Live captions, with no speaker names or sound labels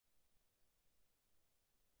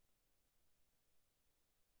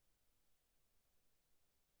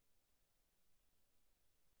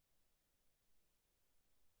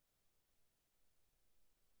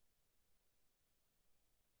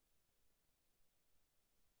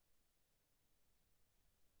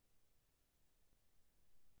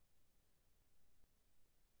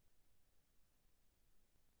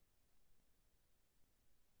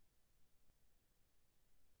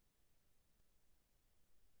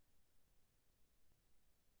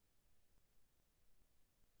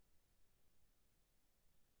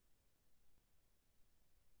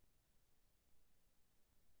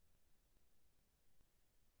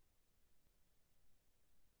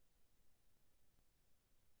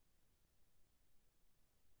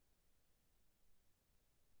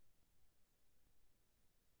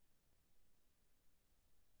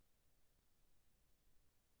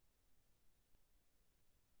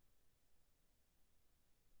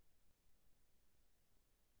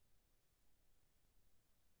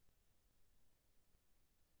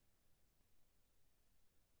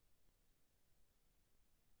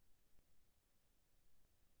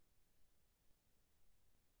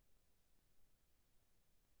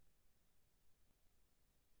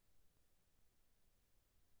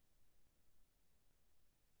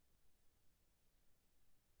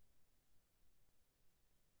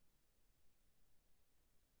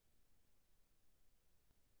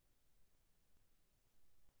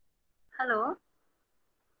Hello.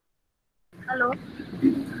 Hello.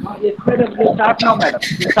 Yes, madam. You start now, madam.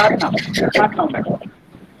 You start now. You start now, madam.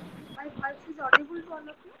 My voice is audible to all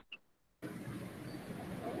of you?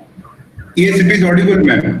 Yes, it is audible,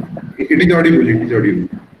 ma'am. It is audible. It is audible.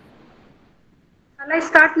 Shall I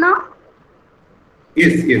start now?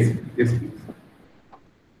 Yes, yes, yes, please.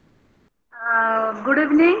 Good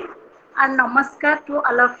evening and namaskar to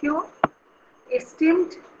all of you,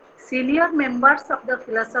 esteemed senior members of the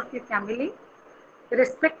philosophy family,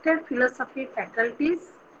 respected philosophy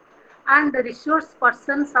faculties, and the resource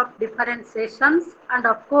persons of different sessions, and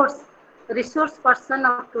of course, resource person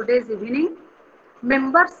of today's evening,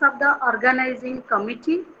 members of the organizing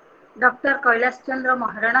committee, Dr. Kailash Chandra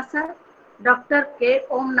Maharana sir, Dr. K.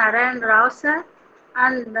 Om Narayan Rao sir,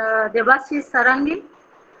 and Devashish Sarangi,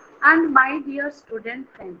 and my dear student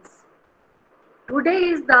friends. Today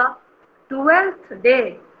is the 12th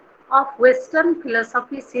day of Western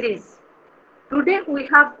Philosophy series. Today we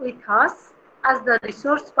have with us as the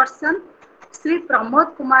resource person Sri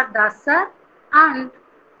Pramod Kumar Das sir and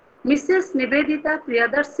Mrs. Nivedita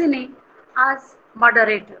Priyadarshini as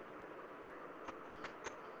moderator.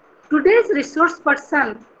 Today's resource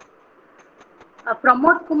person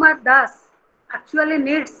Pramod Kumar Das actually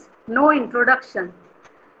needs no introduction.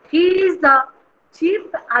 He is the chief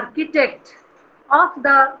architect of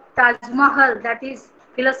the Taj Mahal, that is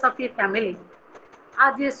philosophy family.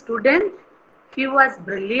 As a student, he was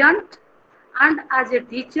brilliant, and as a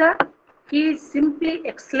teacher, he is simply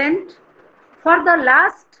excellent. For the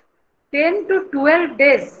last 10 to 12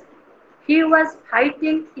 days, he was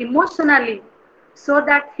fighting emotionally so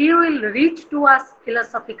that he will reach to us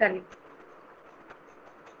philosophically.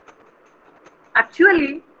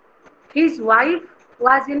 Actually, his wife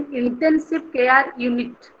was in intensive care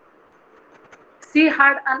unit. She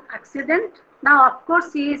had an accident. Now, of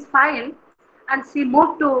course, she is fine and she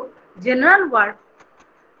moved to general ward.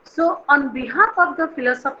 So, on behalf of the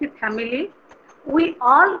philosophy family, we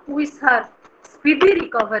all wish her speedy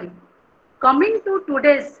recovery. Coming to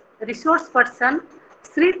today's resource person,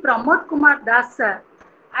 Sri Pramod Kumar Das sir,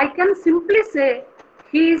 I can simply say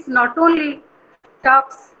he is not only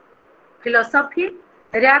talks philosophy,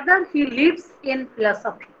 rather he lives in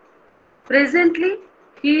philosophy. Presently,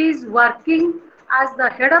 he is working as the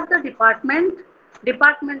head of the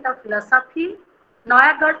Department of Philosophy,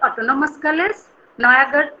 Noyagad Autonomous College,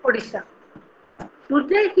 Noyagad, Odisha.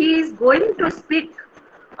 Today he is going to speak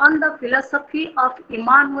on the philosophy of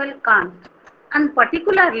Immanuel Kant and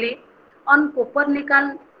particularly on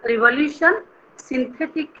Copernican revolution,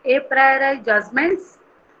 synthetic a priori judgments,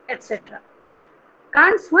 etc.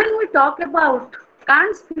 Kant's, when we talk about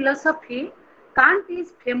Kant's philosophy, Kant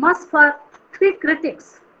is famous for three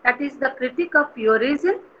critics. That is the critique of pure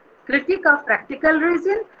reason, critique of practical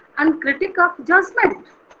reason, and critique of judgment.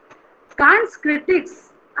 Kant's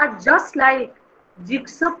critics are just like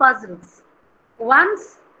jigsaw puzzles.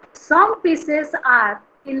 Once some pieces are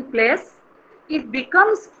in place, it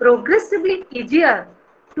becomes progressively easier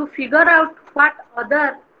to figure out what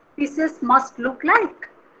other pieces must look like.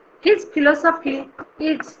 His philosophy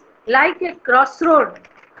is like a crossroad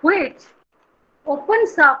which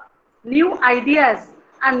opens up new ideas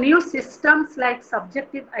and new systems like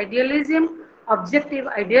subjective idealism, objective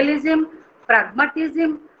idealism,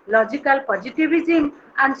 pragmatism, logical positivism,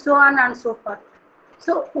 and so on and so forth.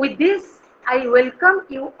 So, with this, I welcome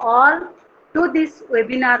you all to this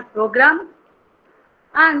webinar program,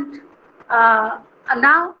 and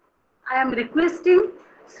now I am requesting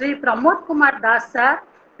Sri Pramod Kumar Das sir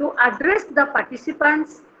to address the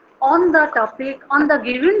participants on the topic, on the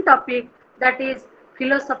given topic, that is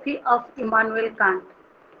philosophy of Immanuel Kant.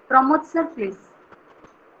 Pramod sir, please.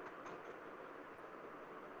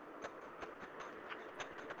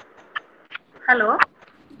 Hello.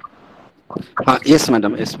 Yes,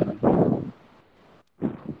 madam. Yes, madam.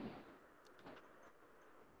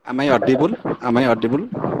 Am I audible? Am I audible?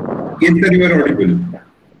 Yes, sir, you are audible.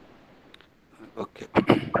 Okay.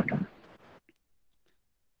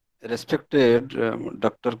 Respected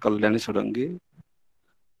Dr. Kalyani Sorangi,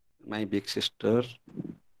 my big sister,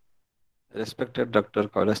 respected Dr.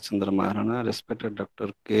 Kailash Chandra Maharana, respected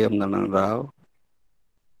Dr. K. M. Narayan Rao,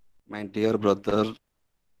 my dear brother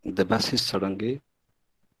Devashish Sarangi,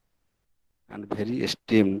 and very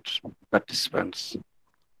esteemed participants.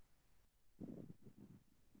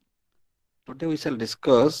 Today we shall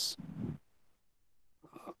discuss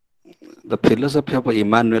the philosophy of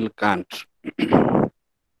Immanuel Kant.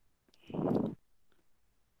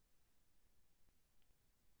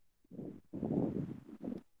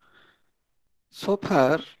 So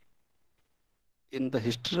far, in the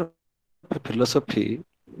history of philosophy,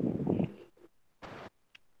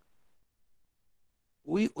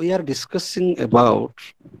 we are discussing about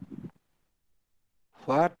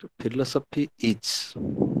what philosophy is.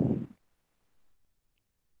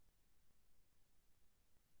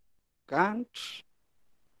 Kant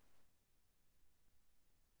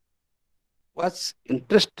was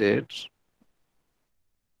interested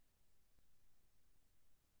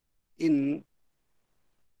in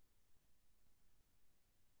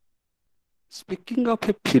speaking of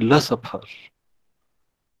a philosopher.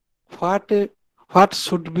 What a, what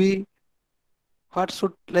should be, what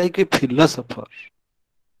should like a philosopher?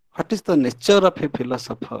 What is the nature of a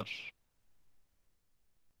philosopher?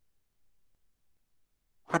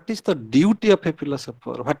 What is the duty of a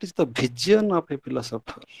philosopher? What is the vision of a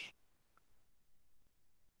philosopher?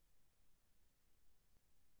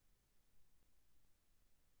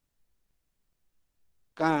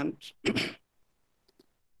 Kant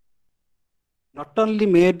not only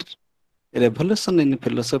made a revolution in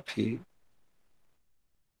philosophy,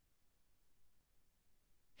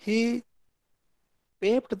 he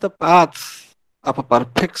paved the path of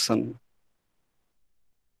perfection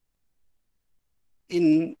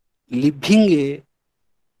in living a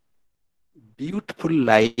beautiful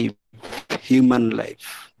life, human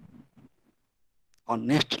life,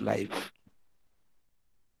 honest life.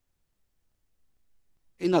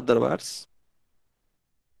 In other words,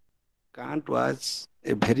 Kant was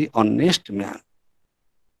a very honest man.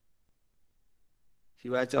 He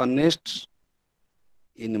was honest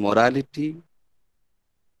in morality,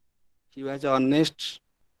 he was honest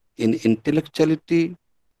in intellectuality,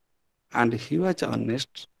 and he was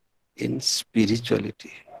honest in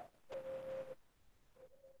spirituality.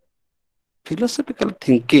 Philosophical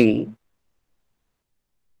thinking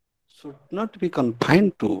should not be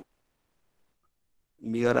confined to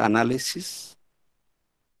mere analysis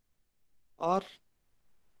or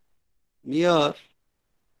mere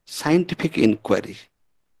scientific inquiry.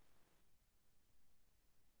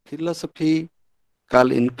 Philosophical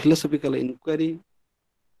inquiry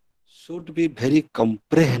should be very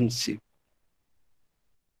comprehensive.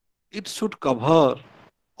 It should cover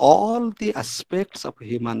all the aspects of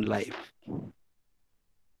human life,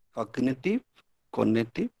 cognitive,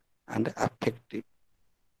 cognitive, and affective.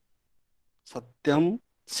 Satyam,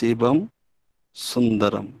 Shivam,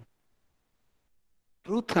 Sundaram.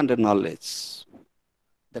 Truth and knowledge.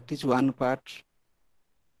 That is one part.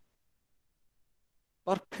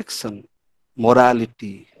 Perfection,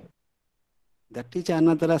 morality. That is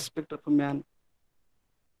another aspect of a man.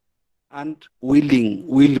 And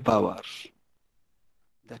willpower.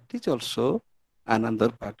 That is also another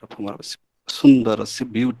part of our Sundara,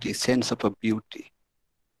 beauty, sense of a beauty,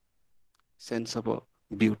 sense of a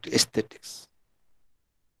beauty, aesthetics.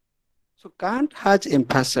 So Kant has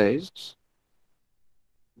emphasized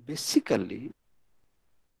basically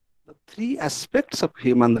the three aspects of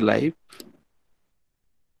human life,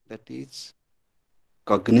 that is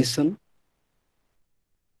cognition,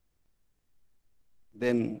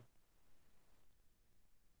 then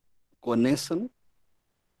connection,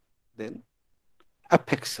 then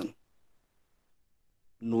affection,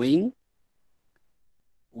 knowing,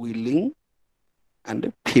 willing,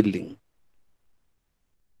 and feeling.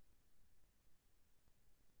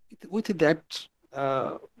 With that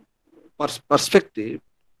perspective,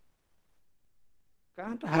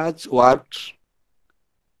 Kant has worked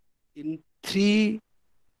in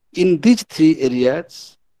these three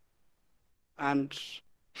areas, and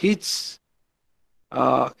his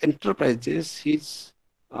enterprises, his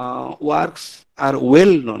works are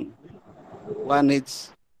well known. One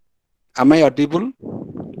is, am I audible?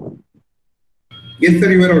 Yes,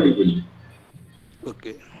 sir, you are audible.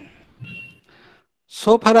 Okay.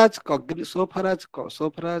 So far as cognitive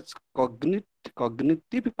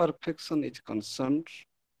perfection is concerned,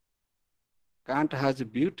 Kant has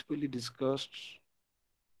beautifully discussed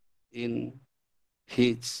in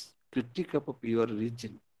his critique of pure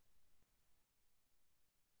reason.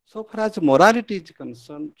 So far as morality is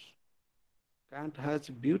concerned, Kant has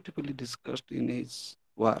beautifully discussed in his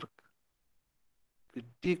work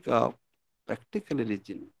critique of practical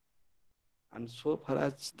reason. And so far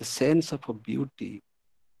as the sense of beauty,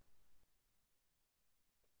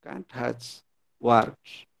 Kant has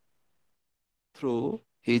worked through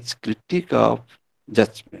his critique of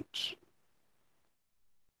judgment.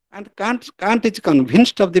 And Kant is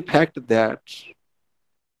convinced of the fact that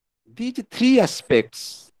these three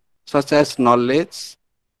aspects, such as knowledge,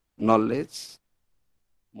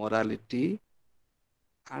 morality,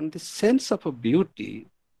 and the sense of beauty,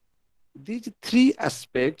 these three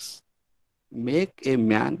aspects make a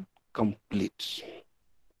man complete.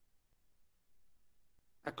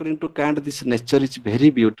 According to Kant, this nature is very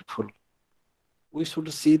beautiful. We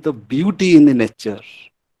should see the beauty in nature,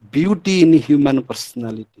 beauty in human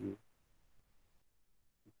personality,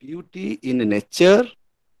 beauty in nature,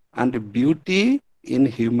 and beauty in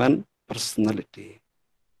human personality.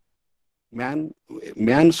 Man,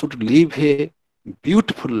 man should live a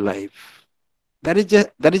beautiful life. There is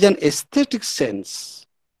an aesthetic sense,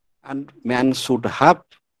 and man should have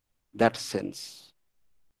that sense.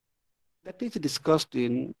 That is discussed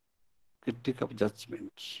in Critique of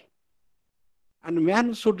Judgment. And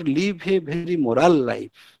man should live a very moral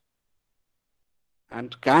life.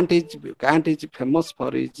 And Kant is famous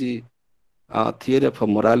for his theory of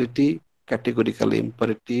morality, categorical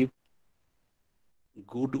imperative,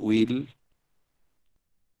 goodwill,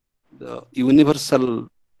 the universal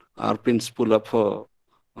principle of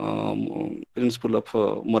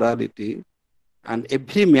morality, and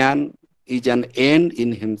every man is an end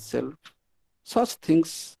in himself. Such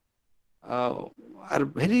things uh, are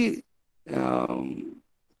very um,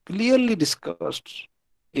 clearly discussed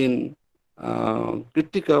in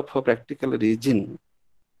Critique of Practical Reason,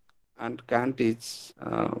 and Kant is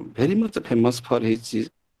very much famous for his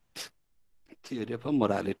theory of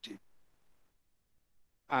morality.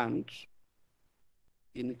 And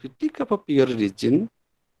in Critique of Pure Reason,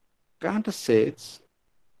 Kant says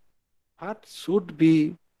what should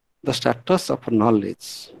be the status of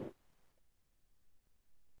knowledge.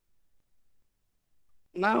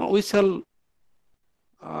 Now we shall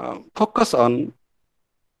focus on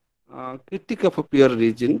Critique of Pure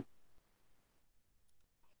Reason.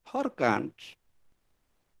 For Kant,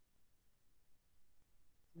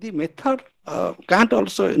 the method, Kant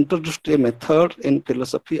also introduced a method in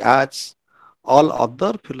philosophy as all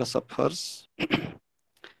other philosophers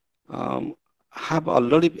have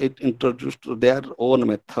already introduced their own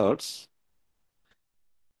methods.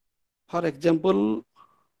 For example,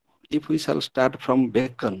 if we shall start from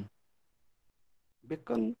Bacon,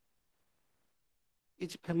 Bacon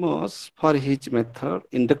is famous for his method,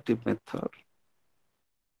 inductive method.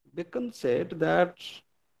 Bacon said that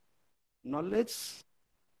knowledge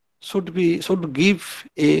should give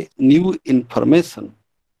a new information,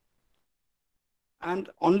 and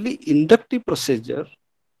only inductive procedure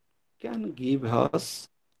can give us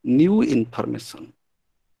new information.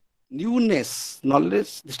 Newness,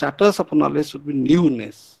 knowledge, the status of knowledge should be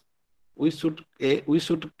newness. We should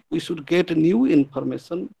get new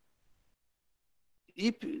information.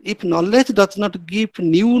 If knowledge does not give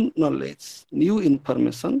new knowledge, new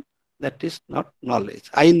information, that is not knowledge.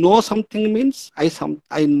 I know something means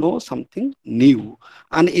I know something new.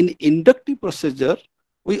 And in inductive procedure,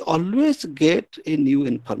 we always get a new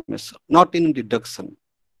information, not in deduction.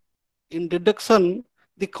 In deduction,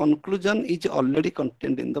 the conclusion is already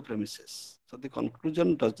contained in the premises. So the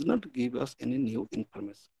conclusion does not give us any new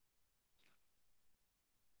information.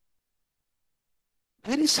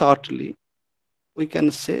 Very shortly, we can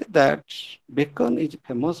say that Bacon is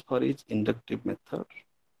famous for his inductive method.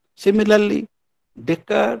 Similarly,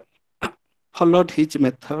 Descartes followed his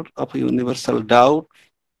method of universal doubt.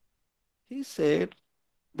 He said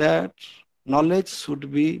that knowledge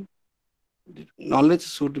should be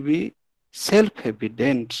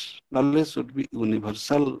self-evident, knowledge should be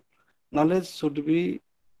universal, knowledge should be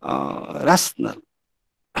rational,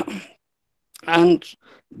 and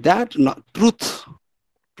that truth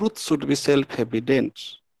should be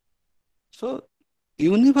self-evident. So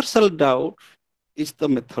universal doubt is the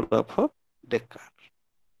method of Descartes.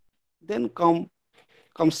 Then comes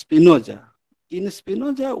Spinoza. In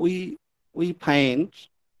Spinoza, we find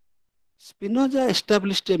Spinoza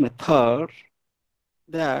established a method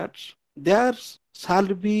that there shall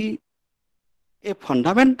be a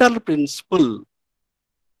fundamental principle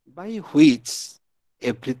by which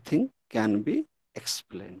everything can be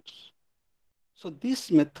explained. So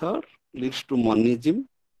this method leads to monism,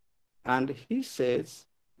 and he says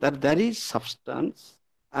that there is substance,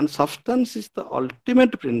 and substance is the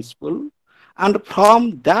ultimate principle, and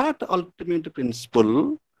from that ultimate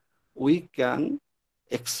principle, we can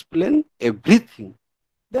explain everything.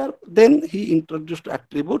 Then he introduced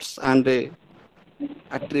attributes and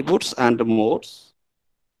modes,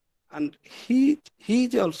 and he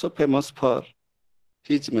is also famous for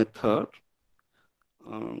his method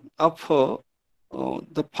of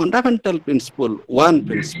the fundamental principle, one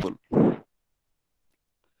principle.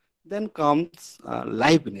 Then comes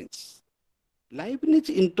Leibniz. Leibniz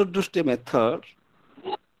introduced a method.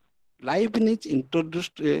 Leibniz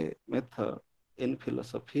introduced a method in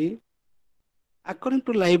philosophy. According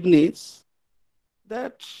to Leibniz,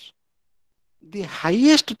 that the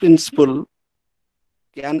highest principle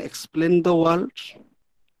can explain the world,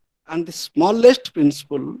 and the smallest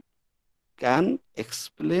principle can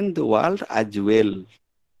explain the world as well.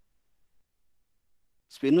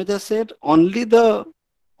 Spinoza said only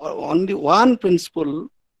one principle,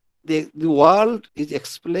 the world is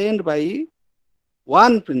explained by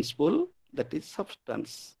one principle, that is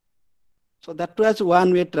substance. So that was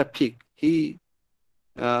one-way traffic. He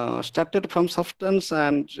started from substance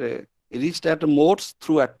and reached at modes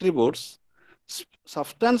through attributes.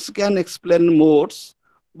 Substance can explain modes,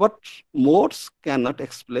 but modes cannot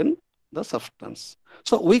explain the substance.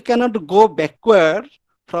 So we cannot go backward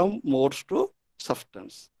from modes to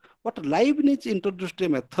substance. But Leibniz introduced a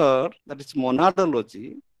method, that is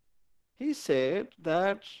monadology. He said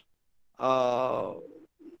that uh,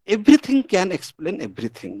 everything can explain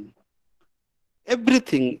everything.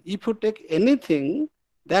 Everything, if you take anything,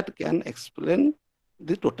 that can explain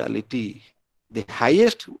the totality. The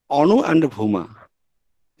highest Anu and Bhuma.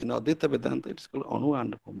 In Advaita Vedanta, it is called Anu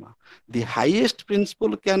and Bhuma. The highest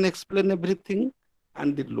principle can explain everything,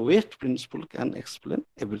 and the lowest principle can explain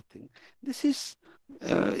everything. This is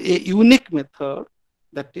a unique method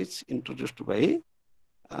that is introduced by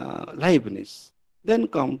Leibniz. Then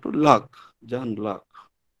come to Locke, John Locke.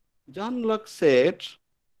 John Locke said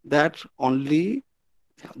that only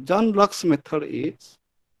John Locke's method is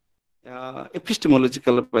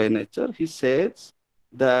epistemological by nature. He says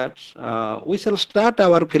that we shall start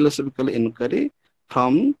our philosophical inquiry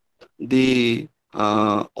from the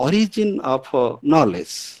origin of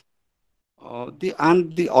knowledge.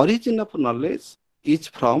 The origin of knowledge is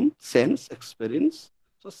from sense experience.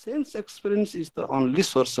 So sense experience is the only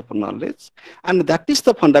source of knowledge, and that is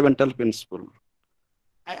the fundamental principle.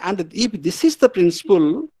 And if this is the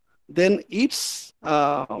principle, then its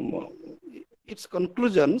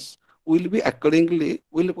conclusions will be accordingly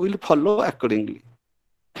will follow accordingly.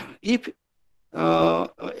 If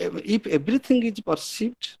if everything is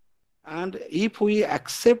perceived, and if we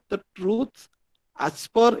accept the truth as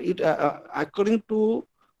per it according to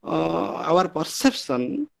our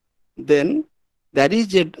perception, then there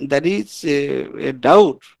is a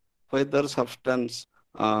doubt whether substance,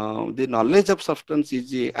 the knowledge of substance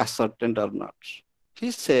is ascertained or not.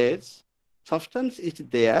 He says substance is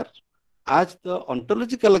there as the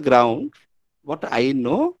ontological ground, but I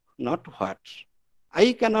know not what.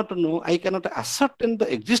 I cannot know, I cannot ascertain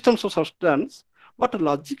the existence of substance, but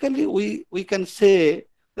logically we can say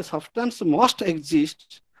the substance must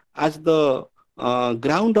exist as the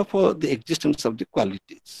ground of the existence of the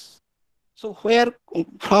qualities. So where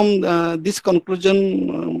from this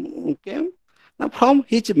conclusion came? Now from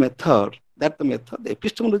his method, that the method, the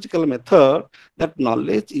epistemological method, that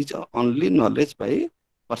knowledge is only knowledge by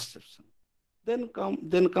perception. Then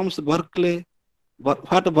comes Berkeley. What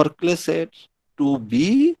Berkeley said, to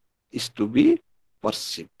be is to be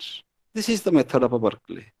perceived. This is the method of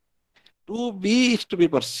Berkeley. To be is to be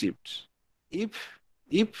perceived. If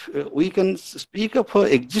we can speak of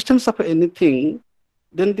existence of anything,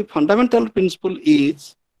 then the fundamental principle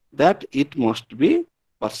is that it must be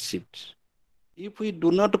perceived. If we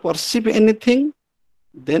do not perceive anything,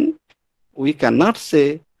 then we cannot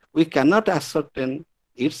say, we cannot ascertain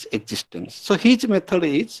its existence. So his method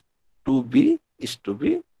is to be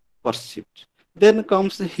perceived. Then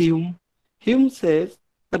comes Hume. Hume says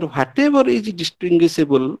that whatever is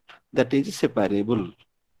distinguishable, that is separable.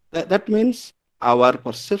 That means our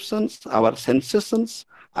perceptions, our sensations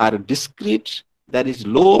are discrete. There is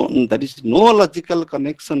no logical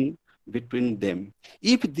connection between them.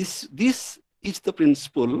 If this is the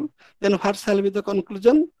principle, then what shall be the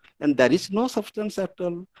conclusion? And there is no substance at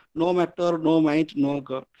all, no matter, no mind, no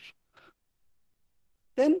God.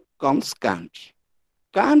 Then comes Kant.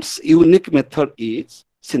 Kant's unique method is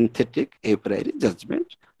synthetic a priori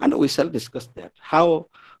judgment, and we shall discuss that. How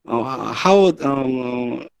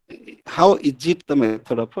is it the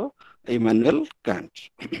method of Immanuel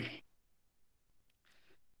Kant?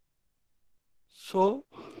 So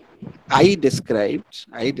I described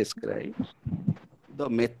the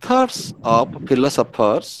methods of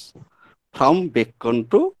philosophers from Bacon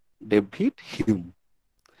to David Hume.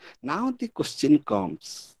 Now the question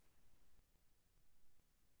comes,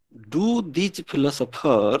 do these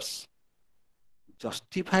philosophers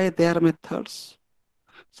justify their methods?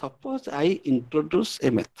 Suppose I introduce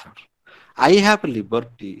a method. I have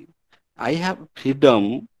liberty, I have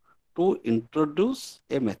freedom to introduce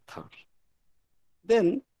a method.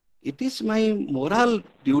 Then it is my moral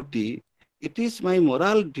duty,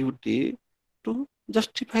 to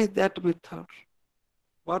justify that method.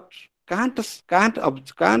 But Kant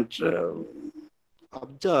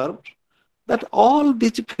observed that all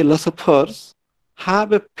these philosophers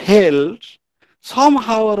have failed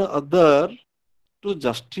somehow or other to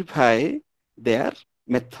justify their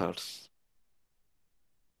methods.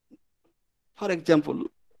 For example,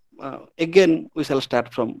 again we shall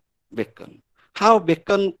start from Bacon. How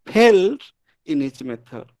Bacon failed in his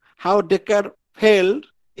method, how Descartes failed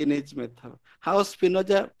in his method, how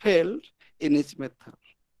Spinoza failed in his method.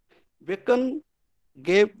 Bacon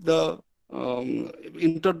gave the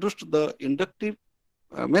introduced the inductive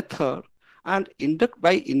method, and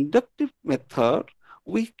by inductive method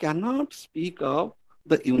we cannot speak of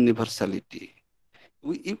the universality.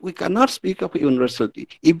 We cannot speak of universality.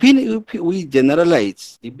 Even if we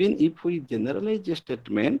generalize a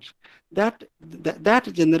statement, that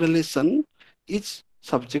generalization is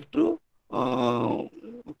subject to uh,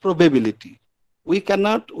 probability. We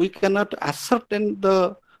cannot ascertain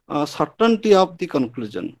the certainty of the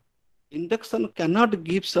conclusion. Induction cannot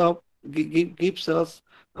gives us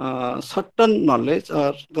certain knowledge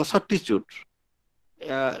or the certitude.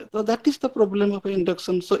 So that is the problem of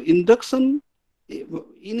induction. So induction,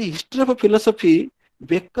 in history of philosophy,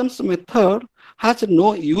 Bacon's method has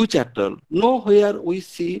no use at all. Nowhere we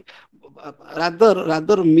see, rather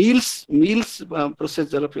Mill's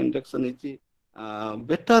procedure of induction is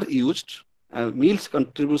better used. Mill's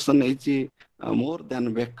contribution is more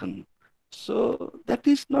than Bacon. So that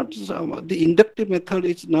is not the inductive method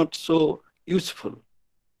is not so useful.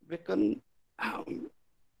 Bacon.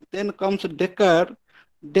 Then comes Descartes.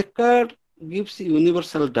 Descartes gives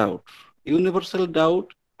universal doubt. Universal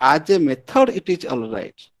doubt as a method, it is all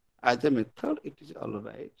right. As a method, it is all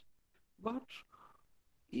right. But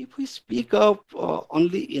if we speak of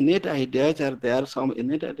only innate ideas are there, some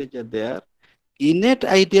innate ideas are there, innate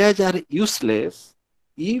ideas are useless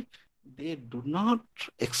if they do not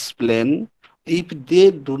explain, if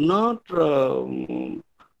they do not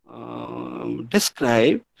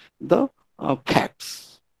describe the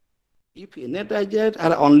facts. If innate ideas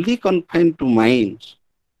are only confined to mind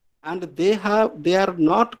and they are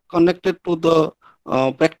not connected to the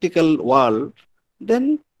practical world,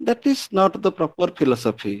 then that is not the proper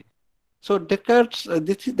philosophy. So Descartes,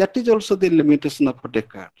 that is also the limitation of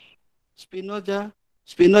Descartes. Spinoza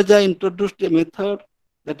introduced a method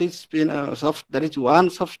that is that is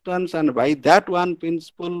one substance, and by that one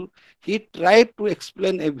principle, he tried to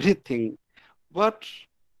explain everything. But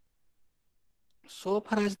so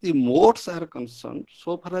far as the modes are concerned,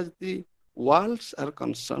 so far as the worlds are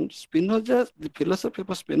concerned, the philosophy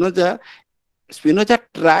of Spinoza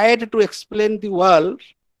tried to explain the world,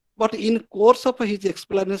 but in course of his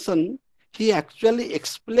explanation, he actually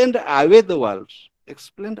explained away the world.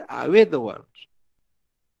 Explained away the world.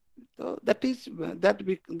 So that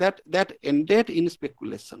ended in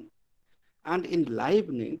speculation. And in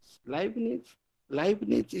Leibniz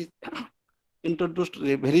is introduced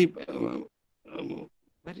a very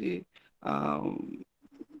um,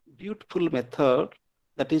 beautiful method,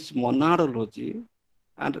 that is monadology.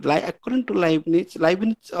 And according to Leibniz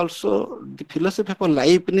also, the philosophy of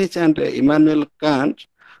Leibniz and Immanuel Kant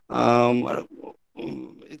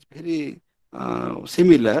is very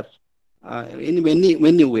similar in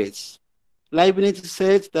many ways. Leibniz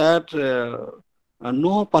says that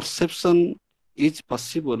no perception is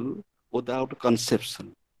possible without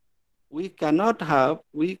conception. We cannot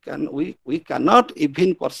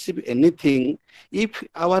even perceive anything if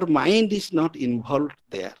our mind is not involved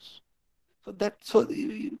there. To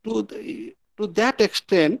that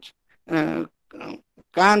extent, uh,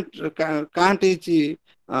 Kant is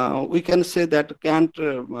we can say that Kant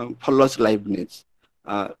follows Leibniz.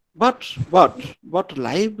 But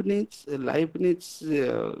Leibniz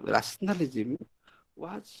rationalism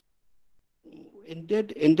was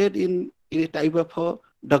ended in a type of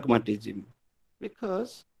dogmatism,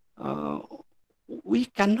 because we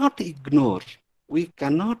cannot ignore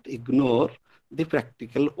the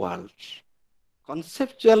practical world.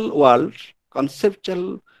 Conceptual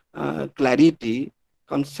clarity,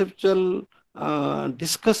 conceptual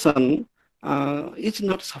discussion is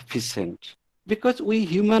not sufficient, because we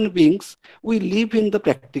human beings, we live in the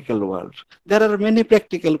practical world. There are many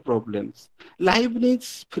practical problems.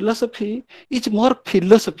 Leibniz philosophy is more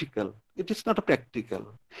philosophical. It is not practical.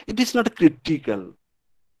 It is not critical.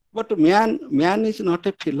 But man is not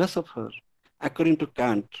a philosopher, according to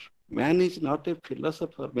Kant. Man is not a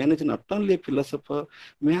philosopher. Man is not only a philosopher.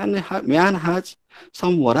 Man has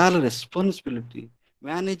some moral responsibility.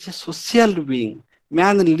 Man is a social being.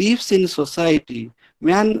 Man lives in society.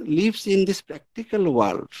 Man lives in this practical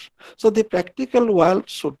world. So the practical world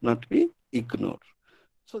should not be ignored.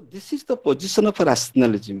 So this is the position of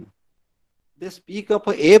rationalism. They speak of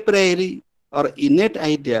a priori or innate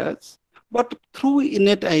ideas, but through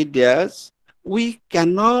innate ideas, we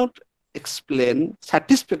cannot explain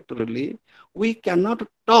satisfactorily, we cannot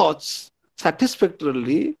touch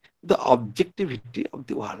satisfactorily the objectivity of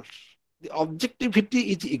the world. The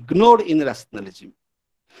objectivity is ignored in rationalism.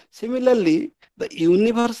 Similarly, the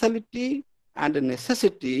universality and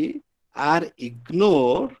necessity are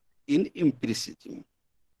ignored in empiricism.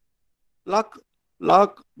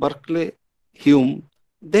 Locke, Berkeley, Hume,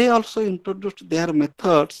 they also introduced their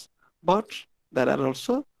methods, but there are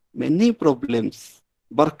also many problems.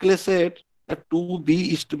 Berkeley said that to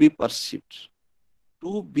be is to be perceived.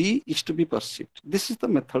 To be is to be perceived. This is the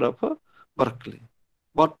method of Berkeley.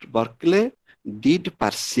 But Berkeley did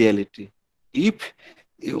partiality. If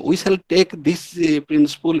we shall take this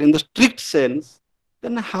principle in the strict sense,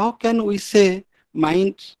 then how can we say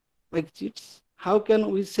mind exists? How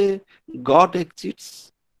can we say God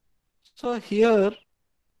exists? So here,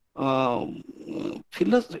 in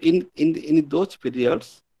those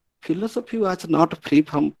periods, philosophy was not free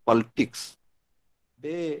from politics.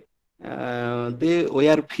 They they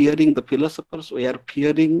were fearing, the philosophers were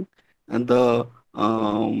fearing, and the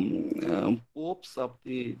popes of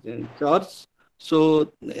the church.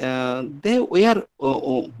 So they were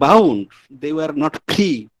bound. They were not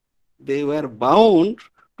free. They were bound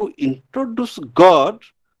to introduce God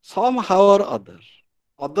somehow or other.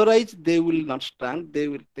 Otherwise, they will not stand. They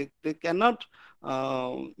cannot.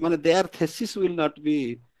 Their thesis will not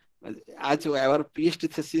be as our PhD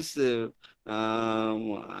thesis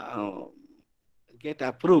get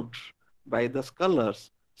approved by the scholars.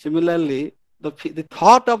 Similarly, the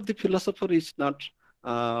thought of the philosopher is not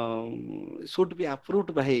should be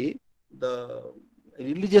approved by the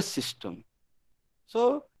religious system.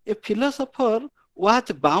 So a philosopher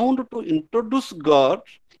was bound to introduce God,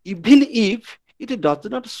 even if it does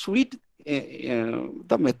not suit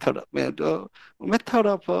the method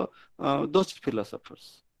of those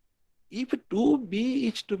philosophers. If to be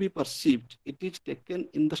is to be perceived, it is taken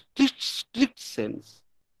in the strict sense.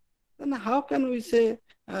 Then how can we say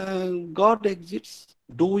God exists?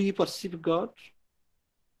 Do we perceive God?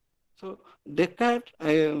 So Descartes,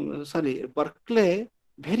 Berkeley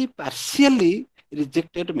very partially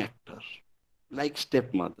rejected matter, like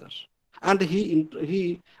stepmother, and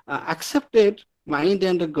he accepted mind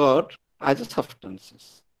and God as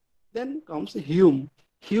substances. Then comes Hume.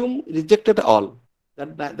 Hume rejected all.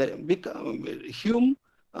 Hume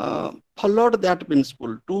followed that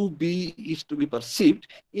principle. To be is to be perceived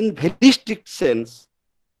in very strict sense.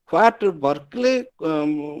 What Berkeley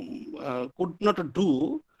could not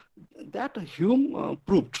do, that Hume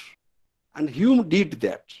proved, and Hume did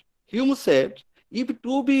that. Hume said, if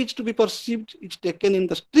to be is to be perceived is taken in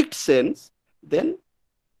the strict sense, then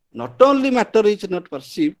not only matter is not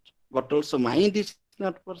perceived, but also mind is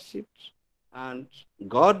not perceived, and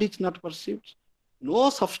God is not perceived. No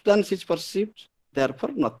substance is perceived,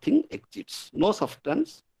 therefore nothing exists. No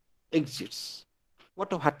substance exists.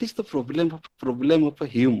 What is the problem of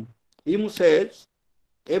Hume? Hume says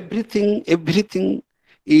everything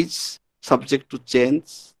is subject to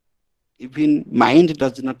change. Even mind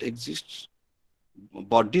does not exist,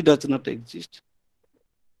 body does not exist,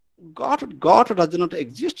 God does not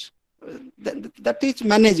exist. That is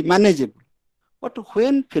manageable. But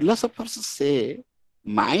when philosophers say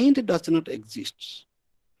mind does not exist,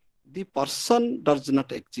 the person does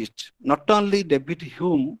not exist. Not only David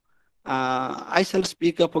Hume, I shall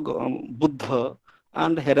speak of Buddha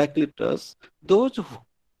and Heraclitus, those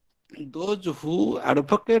who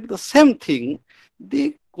advocate the same thing,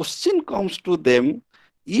 the question comes to them: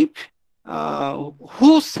 if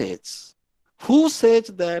who says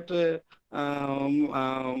that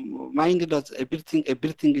mind does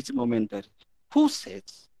everything is momentary? Who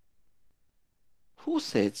says? Who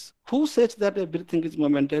says that everything is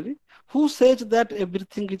momentary? Who says that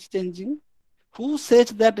everything is changing? Who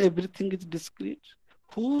says that everything is discrete?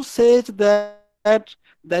 Who says that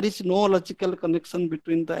there is no logical connection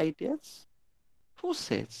between the ideas? Who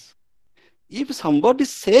says? If somebody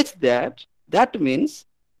says that, that means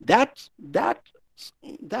that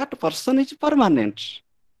person is permanent.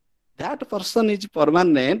 That person is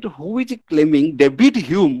permanent who is claiming David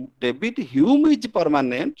Hume. David Hume is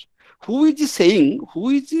permanent, who is saying, who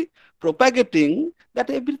is propagating that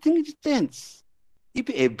everything is changed. If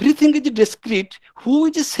everything is discrete, who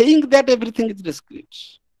is saying that everything is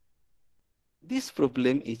discrete? This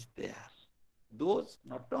problem is there. Those,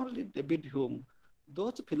 not only David Hume,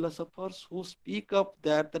 those philosophers who speak of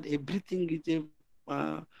that everything is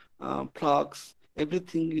a flux,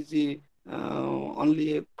 everything is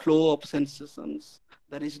only a flow of sensations.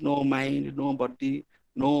 There is no mind, no body,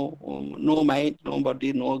 no mind, no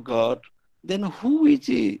body, no God. Then who is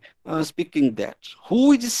speaking that?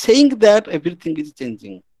 Who is saying that everything is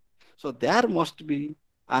changing? So there must be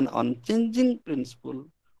an unchanging principle,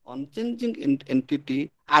 unchanging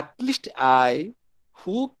entity, at least I,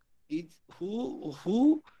 who is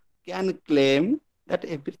who can claim that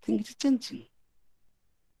everything is changing.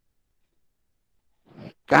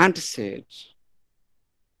 Kant said,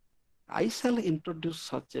 I shall introduce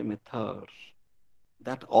such a method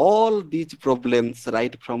that all these problems,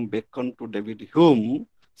 right from Bacon to David Hume,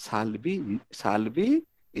 shall be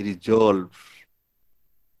resolved.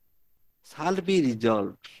 Shall be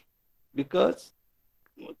resolved because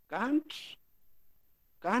Kant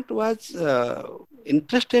Kant was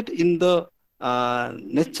interested in the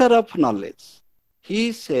nature of knowledge.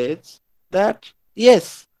 He says that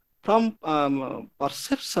yes, from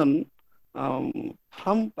perception,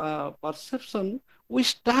 we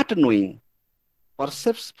start knowing.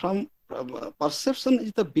 Perception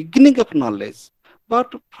is the beginning of knowledge,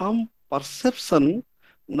 but from perception,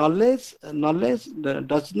 knowledge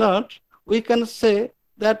does not. We can say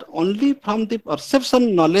that only from the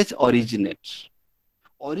perception knowledge originates.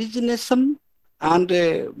 Origination and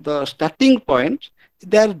the starting point,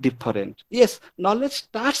 they are different. Yes, knowledge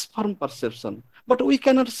starts from perception, but we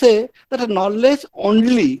cannot say that knowledge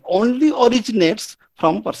only originates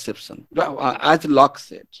from perception. As Locke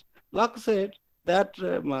said that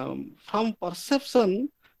from perception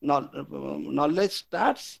knowledge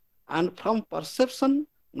starts, and from perception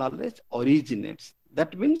knowledge originates.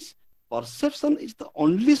 That means perception is the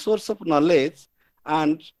only source of knowledge,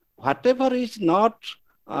 and whatever is not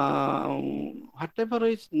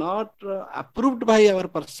approved by our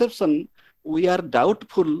perception, we are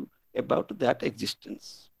doubtful about that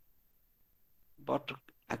existence. But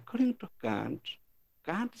according to Kant,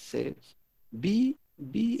 Kant says, be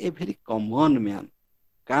a very common man.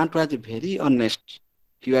 Kant was very honest.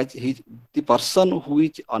 The person who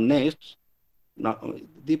is honest. Not,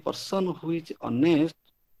 the person who is honest,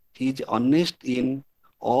 he is honest in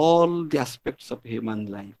all the aspects of human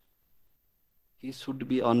life. He should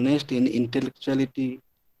be honest in intellectuality,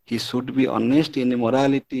 he should be honest in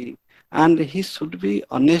morality, and he should be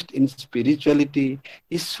honest in spirituality.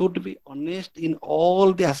 He should be honest in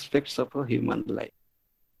all the aspects of a human life.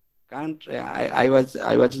 I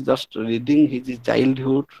was just reading his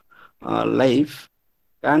childhood life.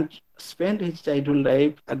 Kant spent his childhood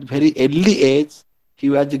life at very early age. He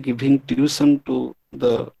was giving tuition to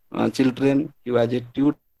the children. He was a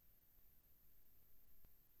tutor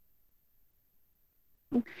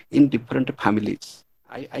in different families.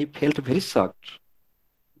 I felt very shocked.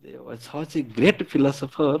 There was such a great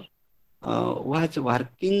philosopher was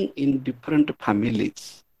working in different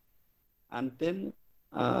families, and then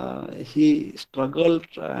he struggled,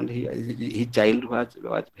 and his child was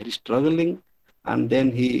very struggling, and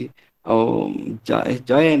then he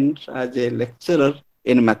joined as a lecturer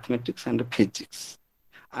in mathematics and physics,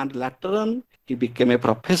 and later on he became a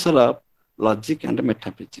professor of logic and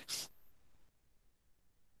metaphysics.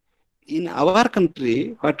 In our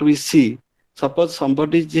country, what we see, suppose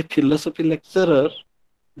somebody is a philosophy lecturer,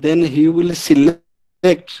 then he will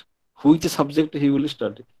select which subject he will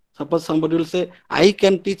study. Suppose somebody will say, I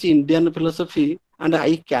can teach Indian philosophy and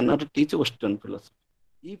I cannot teach Western philosophy.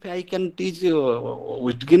 If I can teach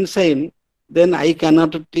Wittgenstein, then I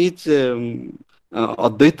cannot teach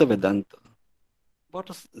Advaita Vedanta.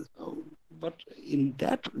 But in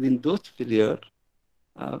those period,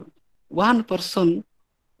 one person,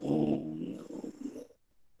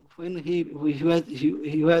 when he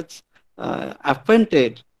was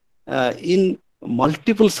appointed in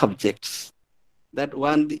multiple subjects, that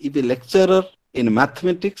one is a lecturer in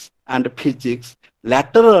mathematics and physics,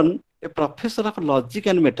 later on a professor of logic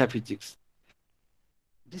and metaphysics.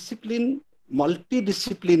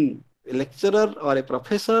 Multidiscipline, a lecturer or a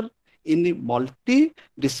professor in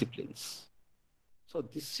multi-disciplines. So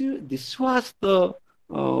this was the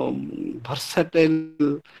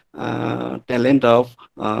versatile talent of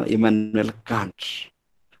Immanuel Kant.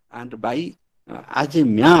 And as a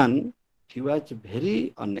man, he was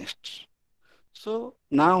very honest. So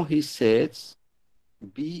now he says,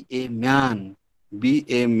 be a man, be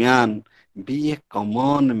a man, be a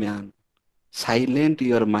common man. Silent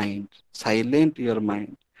your mind,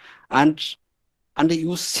 and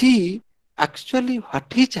you see actually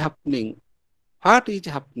what is happening, what is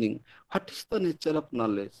the nature of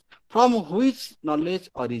knowledge, from which knowledge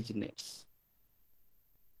originates,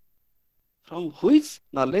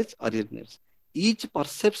 Each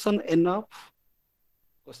perception enough?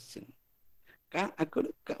 Question.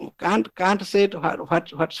 Kant said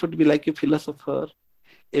what should be like a philosopher?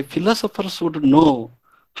 A philosopher should know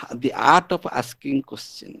the art of asking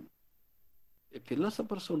question. A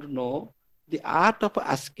philosopher should know the art of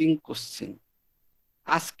asking question.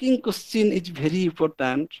 Asking question is very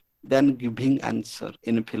important than giving answer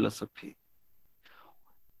in philosophy.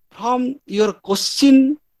 From your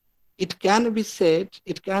question, it can be said,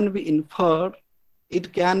 it can be inferred,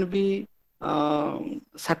 it can be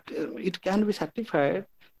it can be certified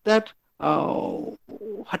that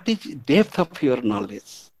what is depth of your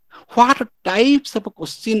knowledge, what types of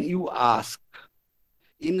question you ask.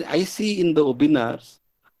 In I see in the webinars,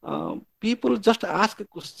 people just ask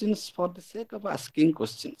questions for the sake of asking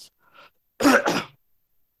questions.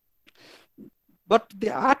 But the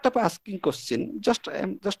art of asking question,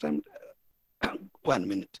 I'm 1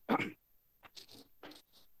 minute.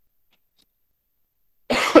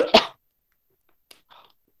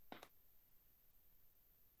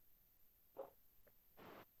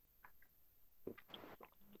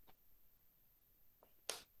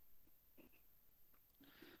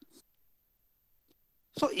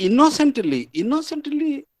 So innocently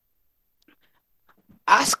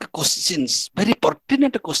ask questions, very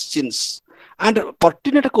pertinent questions, and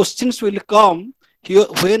pertinent questions will come here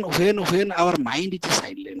when our mind is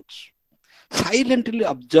silent. Silently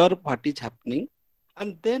observe what is happening,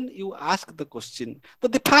 and then you ask the question. So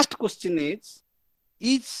the first question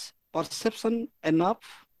is perception enough?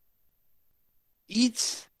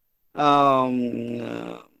 Is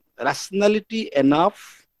rationality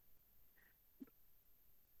enough?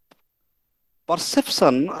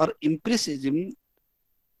 Perception or empiricism,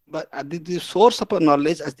 but the source of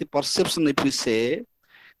knowledge as the perception, if we say,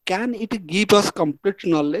 can it give us complete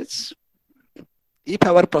knowledge? If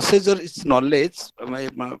our procedure is knowledge, my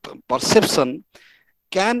perception,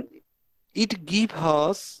 can it give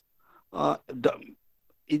us,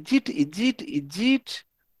 is it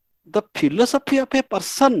the philosophy of a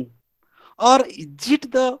person, or is it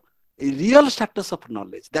the real status of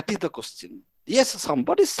knowledge? That is the question. Yes,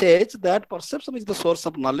 somebody says that perception is the source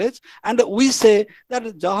of knowledge, and we say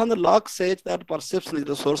that John Locke says that perception is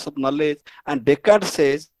the source of knowledge, and Descartes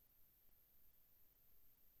says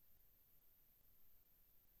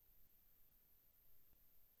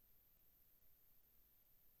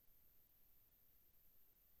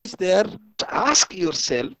there. Ask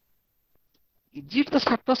yourself, is it the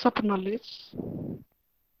status of knowledge?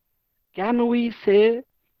 Can we say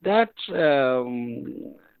that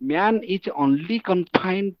man is only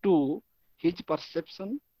confined to his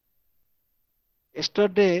perception?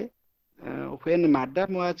 Yesterday, when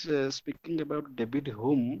Madam was speaking about David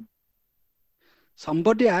Hume,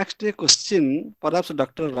 somebody asked a question, perhaps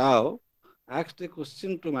Dr. Rao asked a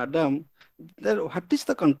question to Madam, that what is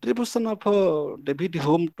the contribution of David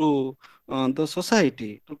Hume to the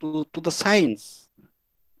society, to the science?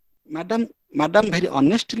 Madam very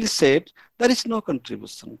honestly said there is no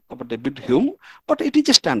contribution of David Hume, but it is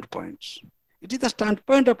a standpoint. It is the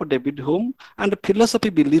standpoint of David Hume, and philosophy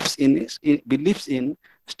believes in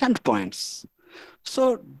standpoints.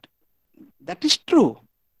 So that is true.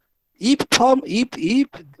 If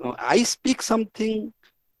I speak something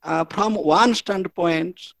from one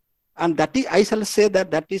standpoint, and that is, I shall say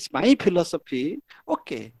that is my philosophy,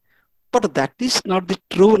 okay. But that is not the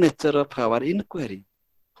true nature of our inquiry.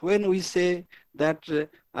 When we say that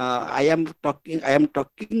I am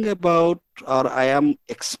talking about, or I am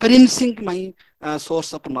experiencing my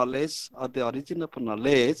source of knowledge or the origin of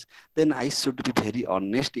knowledge, then I should be very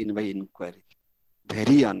honest in my inquiry.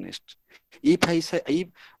 Very honest. If I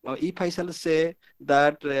shall say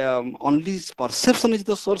that only perception is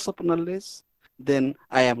the source of knowledge, then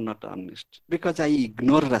I am not honest, because I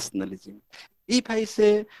ignore rationalism. If I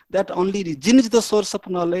say that only reason is the source of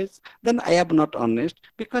knowledge, then I am not honest,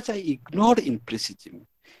 because I ignore empiricism.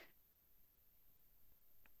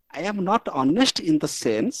 I am not honest in the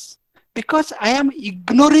sense because I am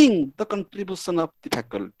ignoring the contribution of the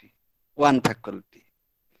faculty, one faculty.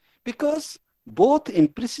 Because both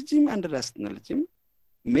empiricism and rationalism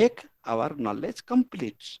make our knowledge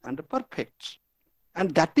complete and perfect.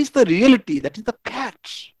 And that is the reality, that is the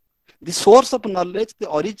fact. The source of knowledge, the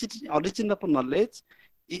origin of knowledge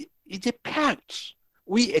is a fact.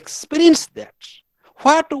 We experience that.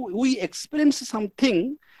 What we experience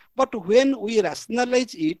something, but when we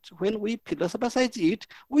rationalize it, when we philosophize it,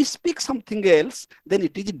 we speak something else, then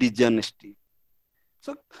it is dishonesty.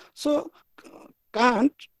 So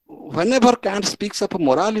Kant, whenever Kant speaks of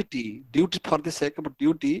morality, duty for the sake of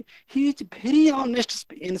duty, he is very honest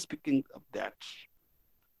in speaking of that.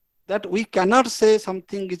 That we cannot say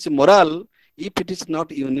something is moral if it is not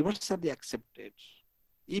universally accepted,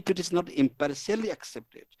 if it is not impartially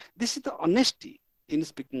accepted. This is the honesty in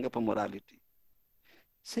speaking of morality.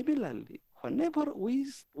 Similarly, whenever we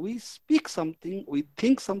speak something, we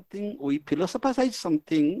think something, we philosophize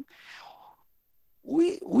something,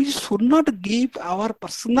 we should not give our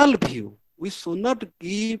personal view. We should not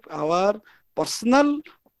give our personal,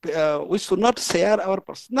 we should not share our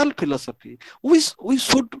personal philosophy. We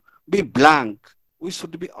should be blank. We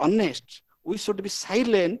should be honest. We should be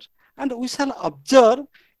silent, and we shall observe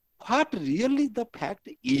what really the fact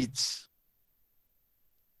is.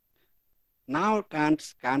 Now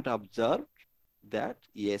can't observe that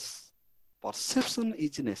yes, perception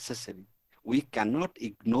is necessary. We cannot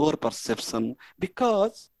ignore perception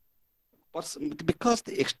because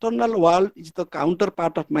the external world is the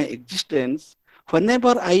counterpart of my existence.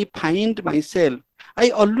 Whenever I find myself, I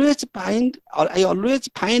always find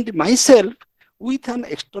myself with an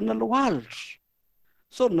external world.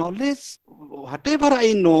 So knowledge, whatever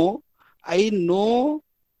I know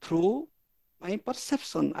through my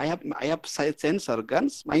perception. I have sense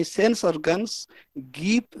organs. My sense organs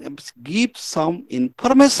give give some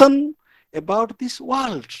information about this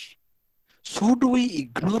world. Should we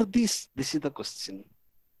ignore this? This is the question.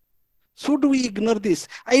 Should we ignore this?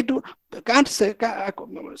 I do can't say.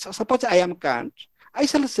 Suppose I am Kant. I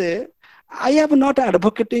shall say I am not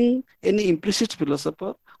advocating any implicit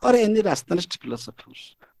philosopher or any rationalist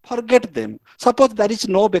philosophers. Forget them. Suppose there is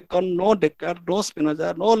no Bacon, no Descartes, no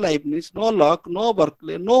Spinoza, no Leibniz, no Locke, no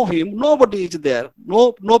Berkeley, no him. Nobody is there.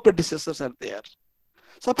 No predecessors are there.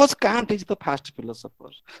 Suppose Kant is the first philosopher.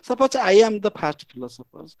 Suppose I am the first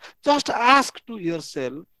philosopher. Just ask to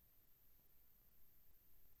yourself,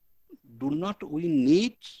 do not we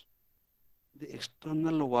need the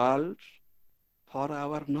external world for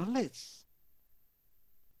our knowledge?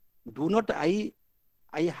 Do not I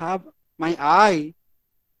have my eye,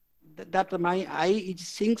 that my eye is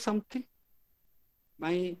seeing something?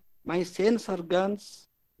 My my sense organs,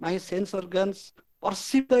 my sense organs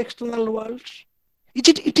perceive the external world. It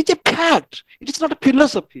is a fact. It is not a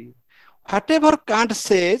philosophy. Whatever Kant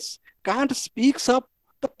says, Kant speaks of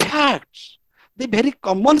the facts, the very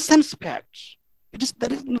common sense facts.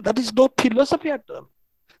 That is no philosophy at all.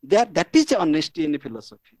 That is honesty in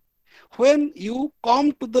philosophy. When you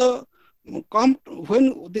come to the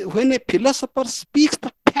when a philosopher speaks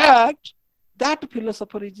the fact, that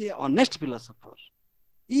philosopher is a honest philosopher.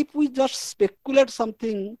 If we just speculate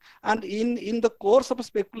something, and in the course of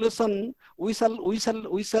speculation we shall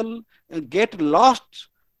get lost,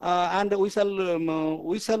 and we shall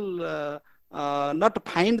not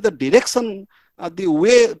find the direction, the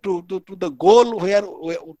way to the goal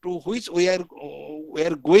to which we are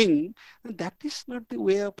going. That is not the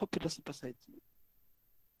way of philosophizing.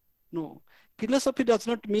 No, philosophy does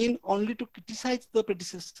not mean only to criticize the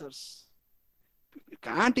predecessors.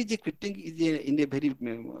 Kant is a critic in a very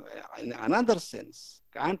in another sense.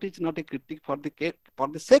 Kant is not a critic for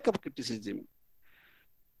the sake of criticism.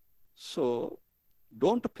 So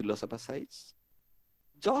don't philosophize.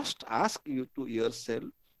 Just ask you to yourself,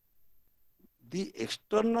 the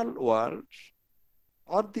external world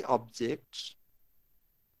or the objects,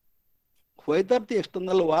 whether the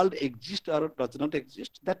external world exists or does not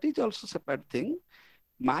exist, that is also a separate thing.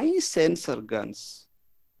 My sense organs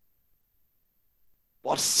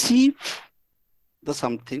perceive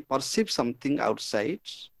something outside,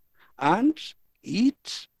 and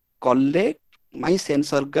my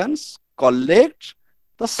sense organs collect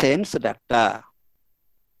the sense data.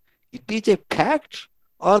 It is a fact,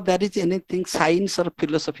 or there is anything science or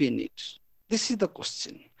philosophy in it? This is the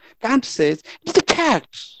question. Kant says it is a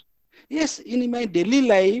fact. Yes, in my daily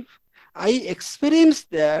life, I experience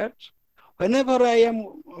that whenever I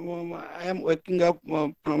am waking up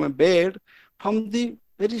from a bed, from the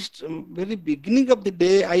very beginning of the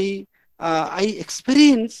day, I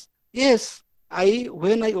experience. Yes,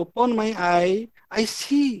 when I open my eye, I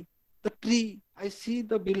see the tree, I see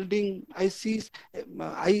the building, I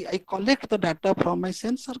collect the data from my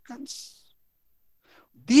sense organs.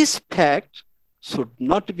 This fact should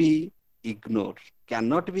not be ignored,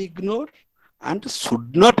 cannot be ignored, and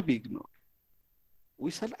should not be ignored.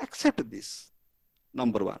 We shall accept this.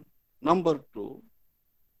 Number one. Number two,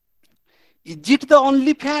 is it the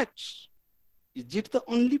only fact? Is it the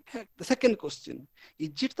only fact? The second question, is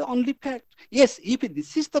it the only fact? Yes, if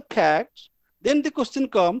this is the fact, then the question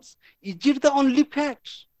comes, is it the only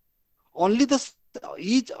fact? Only the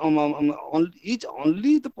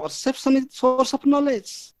perception is source of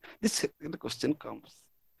knowledge. The question comes.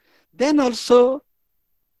 Then also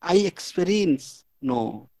I experience,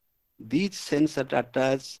 no, these sense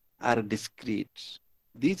data are discrete.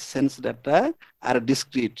 These sense data are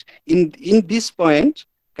discrete. In this point,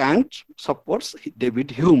 Kant supports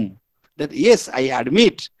David Hume that yes, I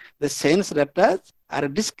admit the sense data are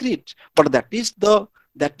discrete, but that is the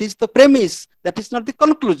premise. That is not the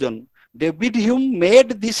conclusion. David Hume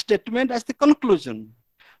made this statement as the conclusion.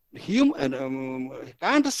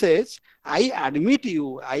 Kant says, I admit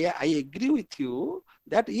you, I agree with you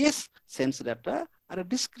that yes, sense data are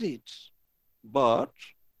discrete, but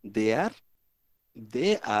They are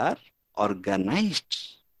they are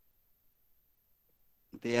organized.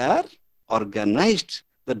 They are organized.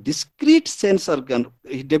 The discrete sense organ,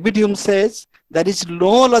 David Hume says, there is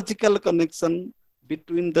no logical connection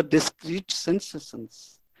between the discrete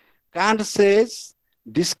sensations. Kant says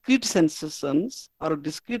discrete sensations or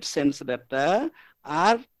discrete sense data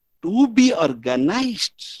are to be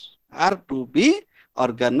organized,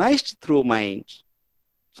 through mind.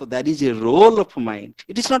 So that is a role of mind.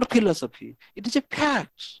 It is not a philosophy. It is a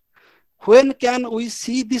fact. When can we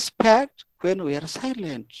see this fact? When we are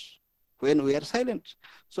silent. When we are silent.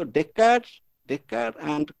 So Descartes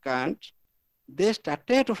and Kant, they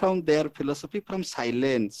started from their philosophy from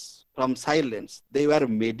silence. From silence. They were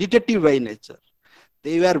meditative by nature.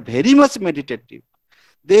 They were very much meditative.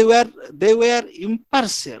 They were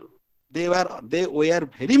impartial. They were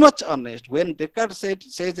very much honest. When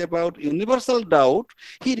Descartes says about universal doubt,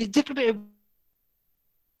 he rejected everything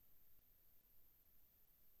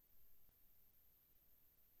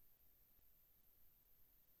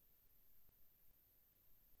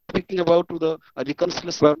about to the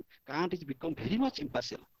reconciliation Kant is become very much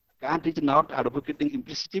impartial. Kant is not advocating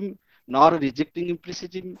empiricism nor rejecting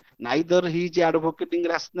empiricism. Neither he is advocating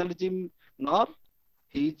rationalism nor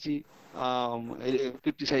he is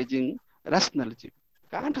criticizing rationalism.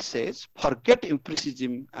 Kant says, forget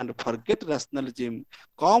empiricism and forget rationalism.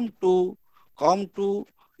 Come to come to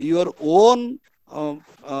your own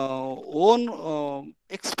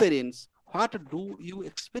experience. What do you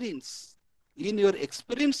experience? In your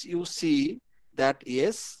experience, you see that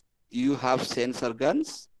yes, you have sense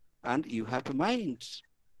organs and you have mind.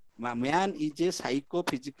 Man is a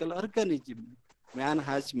psychophysical organism. Man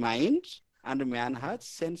has mind and man has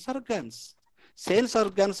sense organs. Sense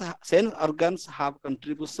organs have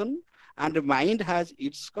contribution and mind has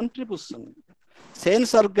its contribution.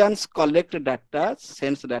 Sense organs collect data,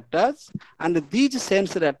 sense data, and these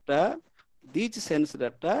sense data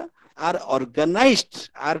are are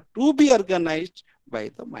to be organized by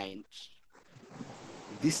the mind.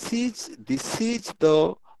 This is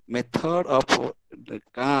the method of the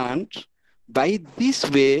Kant. By this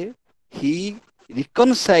way, he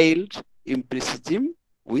reconciled empiricism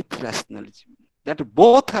with rationalism. That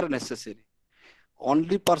both are necessary.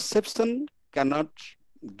 Only perception cannot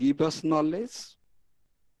give us knowledge,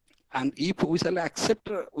 and if we shall accept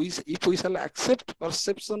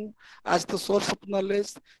perception as the source of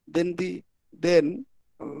knowledge, then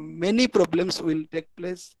many problems will take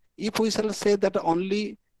place. If we shall say that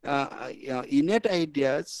only innate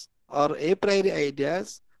ideas or a priori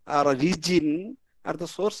ideas or reason are the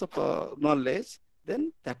source of knowledge,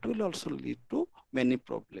 then that will also lead to many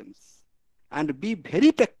problems. And be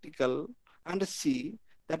very practical and see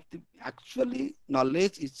that actually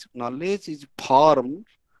knowledge is formed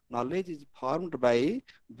by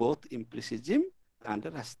both empiricism and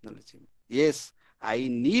rationalism. Yes, I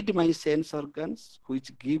need my sense organs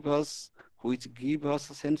which give us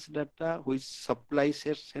sense data, which supply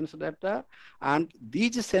sense data, and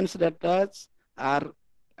these sense data are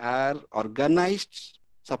are organized.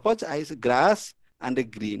 Suppose I say grass and a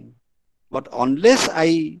green, but unless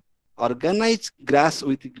I organize grass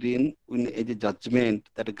with green in a judgment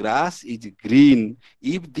that grass is green,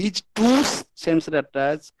 if these two sense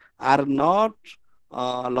data are not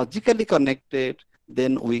logically connected,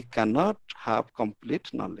 then we cannot have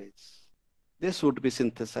complete knowledge. They should be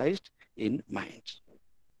synthesized in mind.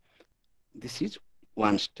 This is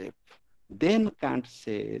one step. Then Kant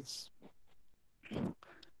says,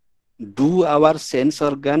 do our sense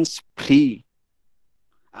organs free?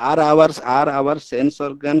 Are our sense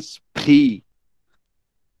organs free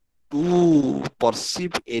to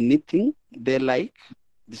perceive anything they like?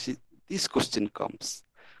 This question comes.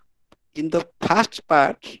 In the first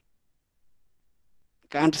part,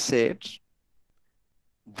 Kant said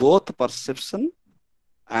both perception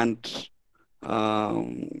and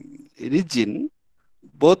reason,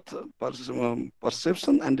 both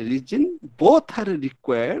perception and reason, both are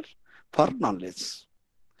required for knowledge.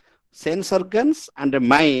 Sense organs and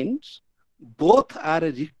mind, both are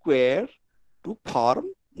required to form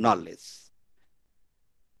knowledge.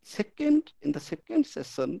 In the second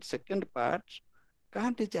session, second part,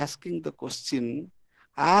 Kant is asking the question,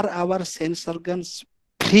 are our sense organs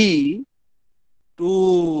free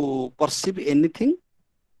to perceive anything?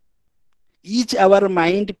 Is our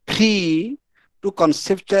mind free to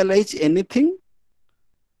conceptualize anything?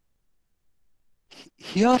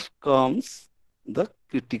 Here comes the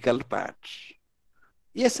critical part.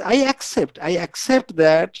 Yes, I accept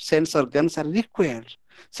that sense organs are required.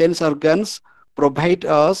 Sense organs provide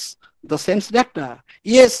us the sense data.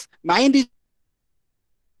 Yes, mind is also required.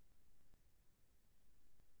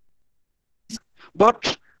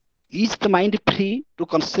 But is the mind free to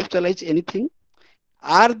conceptualize anything?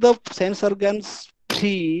 Are the sense organs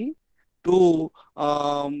free to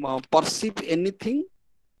perceive anything?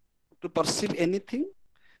 To perceive anything?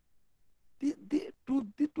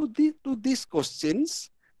 To these questions,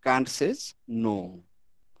 Kant says no.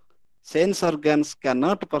 Sense organs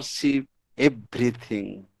cannot perceive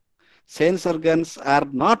everything. Sense organs are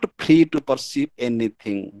not free to perceive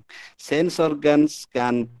anything. Sense organs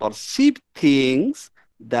can perceive things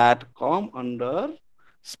that come under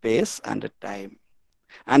space and time.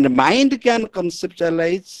 And mind can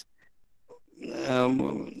conceptualize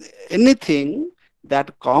um, anything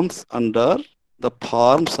that comes under the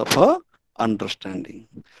forms of a understanding.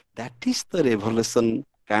 That is the revolution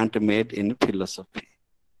Kant made in philosophy.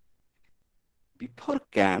 Before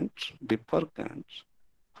Kant, before Kant,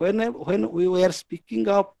 when we were speaking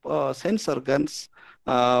of sense organs,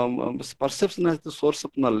 perception as the source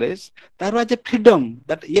of knowledge, there was a freedom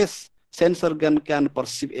that yes, sense organ can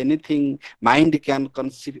perceive anything, mind can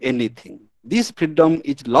conceive anything. This freedom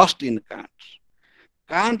is lost in Kant.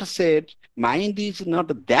 Kant said mind is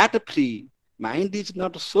not that free, mind is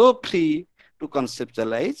not so free to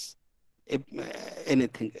conceptualize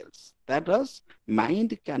anything else. That is,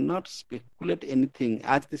 mind cannot speculate anything.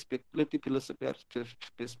 As the speculative philosophy or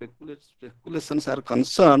speculations are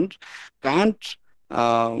concerned, Kant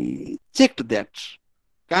checked that.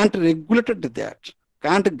 Kant regulated that.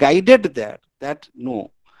 Kant guided that. That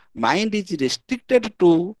no, mind is restricted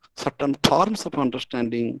to certain forms of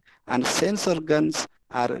understanding, and sense organs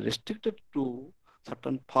are restricted to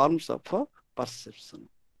certain forms of perception.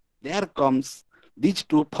 There comes these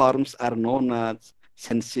two forms are known as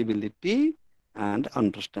sensibility and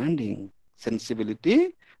understanding.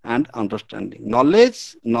 Sensibility and understanding.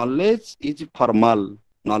 Knowledge is formal.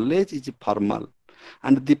 Knowledge is formal.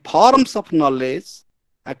 And the forms of knowledge,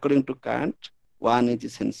 according to Kant, one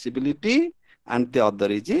is sensibility and the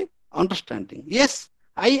other is understanding. Yes,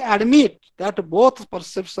 I admit that both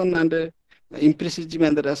perception and empiricism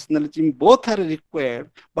and rationalism both are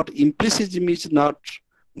required, but empiricism is not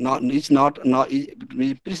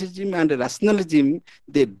empiricism and rationalism,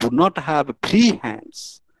 they do not have free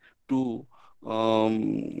hands to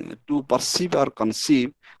perceive or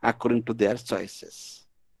conceive according to their choices.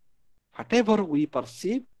 Whatever we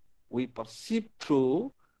perceive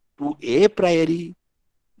through to a priori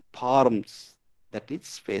forms, that is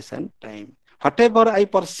space and time. Whatever I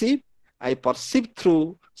perceive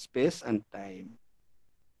through space and time.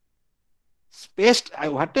 Space,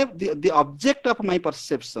 whatever the object of my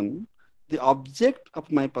perception,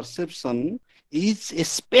 is a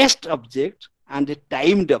spaced object and a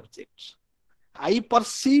timed object. I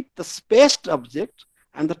perceive the spaced object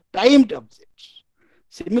and the timed object.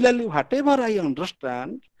 Similarly, whatever I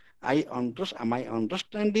understand, my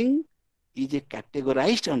understanding is a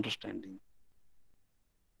categorized understanding.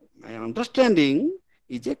 My understanding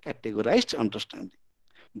is a categorized understanding.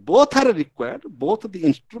 Both are required, both the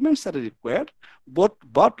instruments are required, but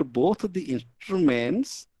both the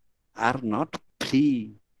instruments are not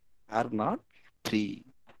free, are not free.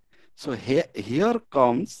 So here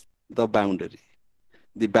comes the boundary.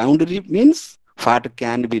 The boundary means what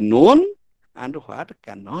can be known and what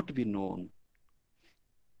cannot be known.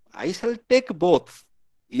 I shall take both.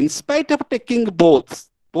 In spite of taking both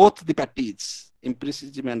the parties,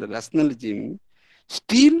 empiricism and rationalism,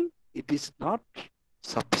 still it is not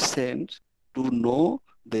sufficient to know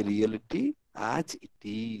the reality as it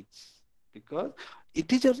is, because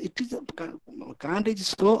Kant is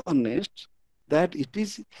so honest that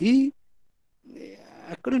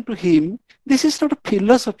according to him, this is not a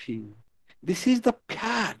philosophy, this is the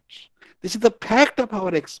fact, this is the fact of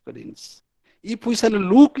our experience. If we shall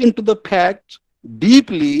look into the fact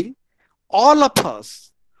deeply, all of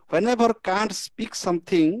us, whenever Kant speaks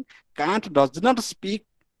something, Kant does not speak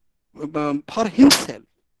for himself,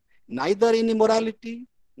 neither in morality,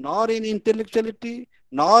 nor in intellectuality,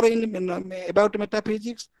 nor about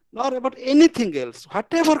metaphysics, nor about anything else.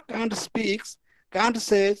 Whatever Kant speaks, Kant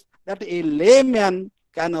says that a layman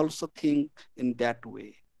can also think in that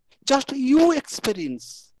way. Just you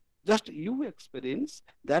experience that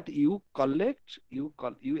you collect, you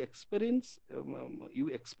experience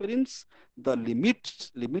the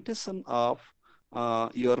limitation of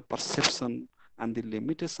your perception and the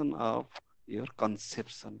limitation of your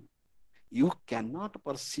conception. You cannot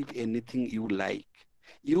perceive anything you like.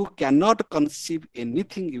 You cannot conceive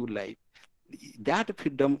anything you like. That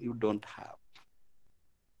freedom you don't have.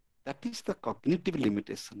 That is the cognitive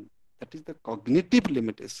limitation. That is the cognitive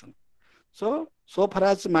limitation. So far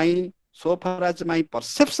as my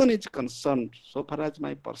perception is concerned,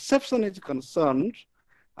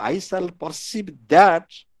 I shall perceive that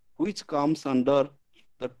which comes under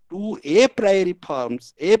the two a priori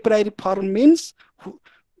forms. A priori form means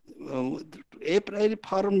a priori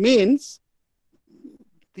form means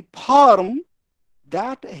the form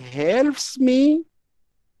that helps me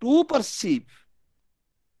to perceive,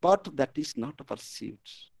 but that is not perceived.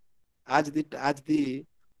 As the as the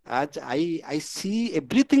as I see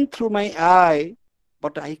everything through my eye,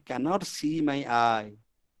 but I cannot see my eye.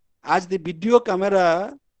 As the video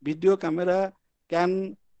camera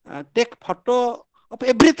can take photo of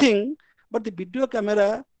everything, but the video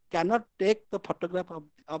camera cannot take the photograph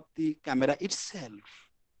of the camera itself.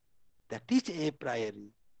 That is a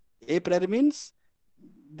priori. A priori means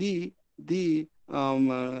the the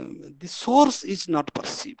the source is not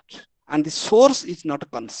perceived and the source is not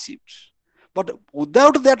conceived. But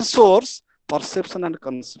without that source, perception and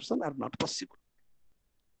conception are not possible.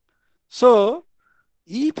 So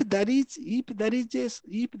if there is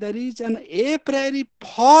an a priori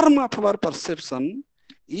form of our perception,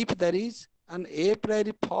 if there is an a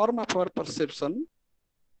priori form of our perception,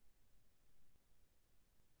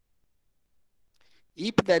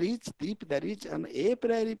 if there is an a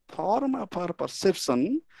priori form of our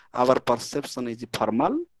perception is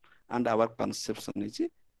formal and our conception is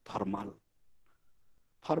formal.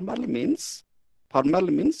 Formal means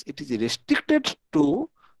it is restricted to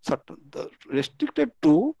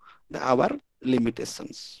our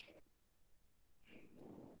limitations.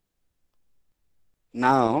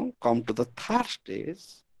 Now come to the third stage.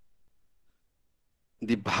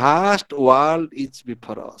 The vast world is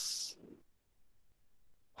before us.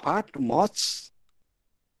 What much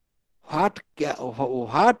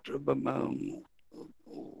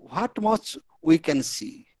we can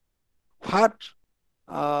see? What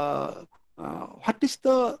is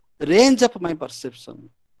the range of my perception?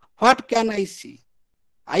 What can I see?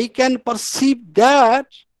 I can perceive that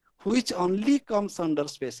which only comes under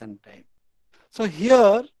space and time. So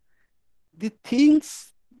here, the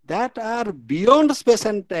things that are beyond space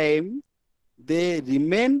and time, they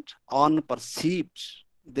remain unperceived.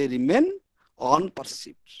 They remain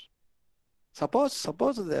unperceived. Suppose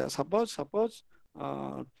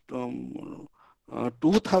uh,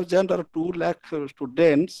 2,000 or 2 lakh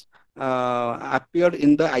students appeared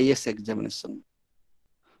in the IS examination.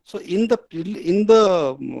 So in the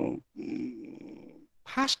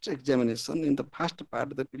first examination, in the first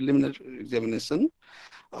part, the preliminary examination,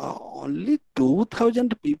 only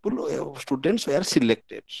 2,000 people, students were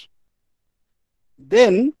selected.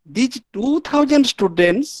 Then these 2,000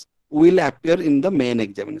 students will appear in the main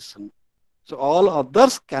examination. So all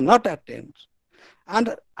others cannot attend.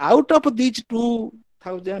 And out of these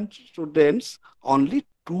 2,000 students, only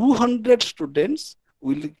 200 students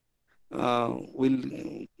will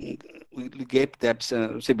get that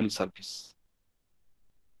civil service.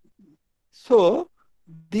 So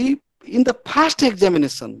in the past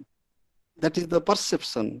examination, that is the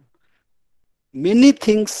perception, many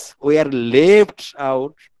things were left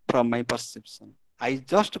out from my perception. I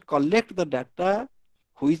just collect the data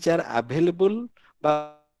which are available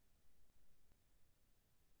by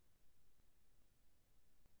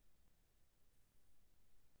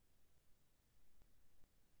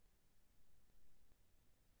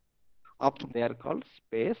of they are called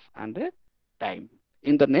space and time.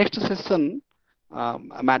 In the next session,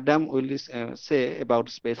 Madam will say about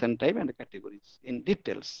space and time and categories in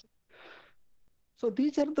details. So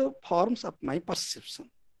these are the forms of my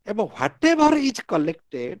perception. About whatever is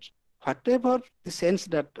collected, whatever the sense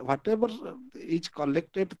that whatever is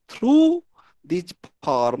collected through these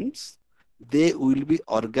forms, they will be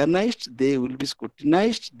organized, they will be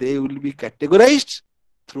scrutinized, they will be categorized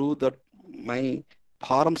through my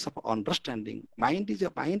forms of understanding. Mind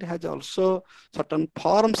has also certain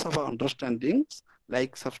forms of understandings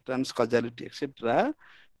like substance, causality, etc.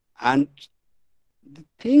 And the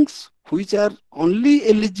things which are only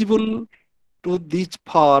eligible to these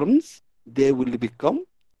forms, they will become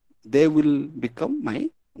my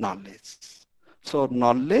knowledge. So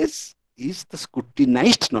knowledge is the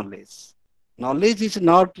scrutinized knowledge. Knowledge is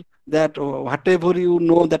not that whatever you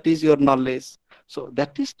know, that is your knowledge. So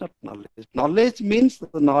that is not knowledge. Knowledge means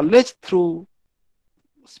the knowledge through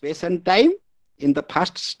space and time in the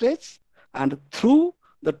first stage and through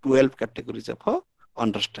the 12 categories of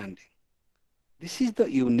understanding. This is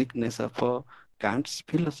the uniqueness of Kant's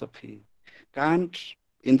philosophy. Kant,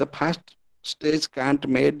 in the first stage, Kant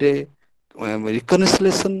made a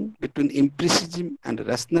reconciliation between empiricism and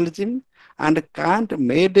rationalism, and Kant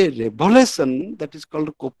made a revelation that is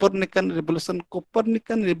called Copernican revelation.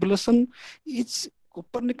 Copernican revelation is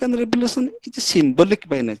symbolic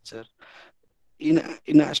by nature.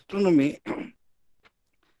 In astronomy,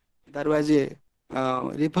 there was a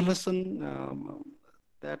revolution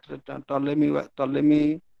that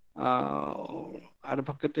Ptolemy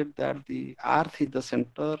advocated that the Earth is the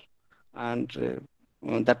center, and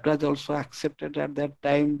that was also accepted at that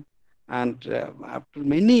time. And after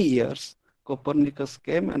many years, Copernicus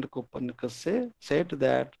came, and Copernicus said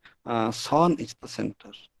that Sun is the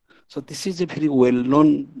center. So this is a very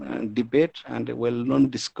well-known debate and a well-known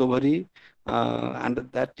discovery, and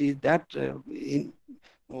that is that in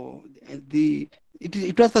oh, the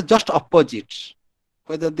it was the just opposite.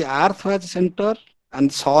 Whether the Earth was center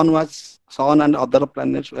and Sun and other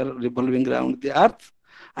planets were revolving around the Earth,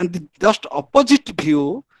 and the just opposite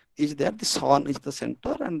view is that the Sun is the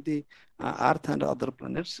center and the Earth and other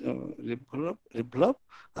planets revolve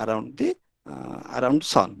around the around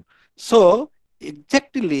Sun. So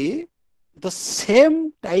exactly the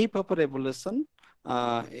same type of revolution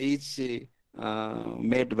is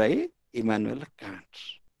made by Immanuel Kant.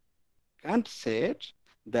 Kant said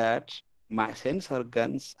that my sense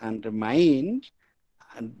organs and mind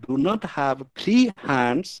do not have free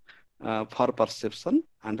hands for perception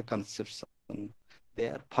and conception. They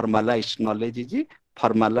are formalized. Knowledge is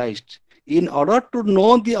formalized. In order to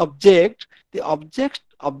know the objects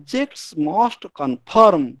must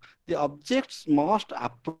conform, the objects must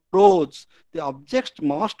approach, the objects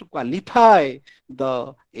must qualify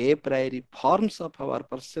the a priori forms of our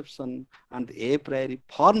perception and a priori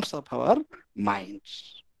forms of our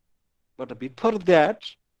minds. But before that,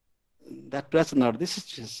 that was not the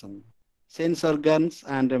situation. Sense organs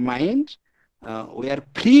and mind we are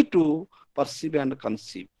free to perceive and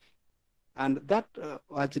conceive. And that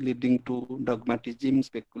was leading to dogmatism,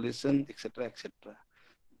 speculation, etc., etc.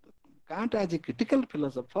 Kant, as a critical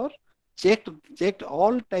philosopher, checked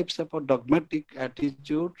all types of dogmatic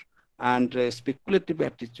attitude and speculative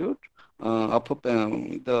attitude of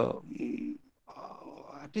the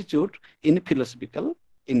attitude in philosophical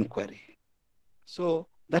inquiry. So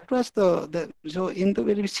that was the so in the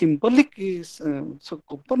very symbolic is so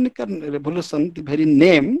Copernican revolution, the very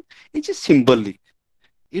name is symbolic.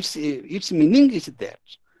 Its meaning is that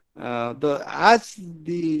the as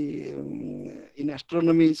the in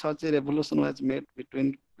astronomy such a revolution was made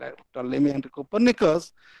between Ptolemy and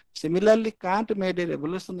Copernicus. Similarly, Kant made a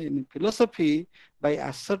revolution in philosophy by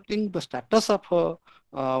asserting the status of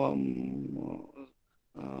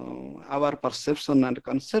our perception and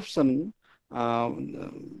conception,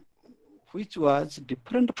 which was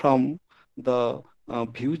different from the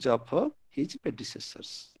views of his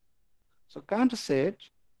predecessors. So Kant said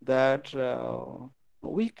that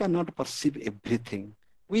we cannot perceive everything.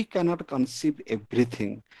 We cannot conceive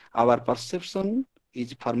everything. Our perception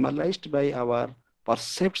is formalized by our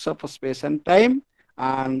percepts of space and time,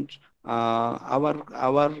 and our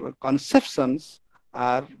conceptions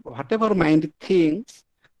are whatever mind thinks,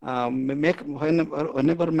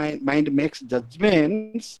 whenever mind makes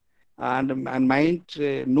judgments, and mind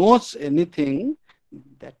knows anything,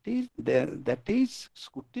 that is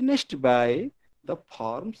scrutinized by the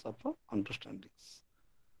forms of understandings.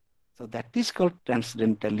 So that is called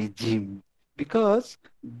transcendentalism, because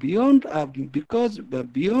beyond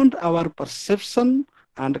our perception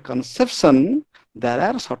and conception, there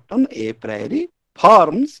are certain a priori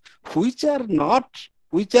forms which are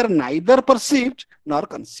neither perceived nor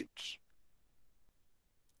conceived.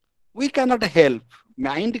 We cannot help.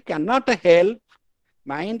 Mind cannot help.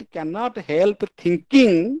 Mind cannot help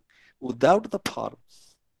thinking without the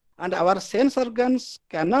forms, and our sense organs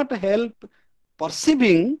cannot help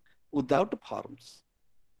perceiving without forms.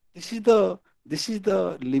 This is the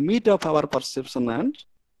limit of our perception and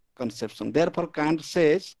conception. Therefore, Kant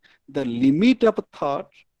says the limit of thought,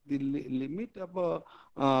 the limit of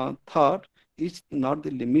thought is not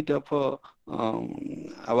the limit of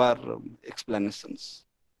our explanations.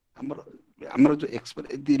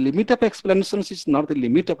 The limit of explanations is not the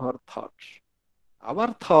limit of our thought.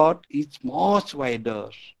 Our thought is much wider.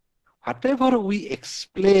 Whatever we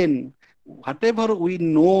explain, whatever we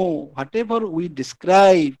know, whatever we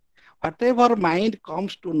describe, whatever mind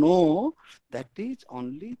comes to know, that is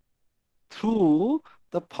only through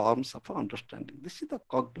the forms of understanding. This is the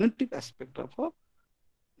cognitive aspect of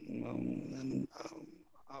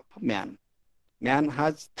man. Man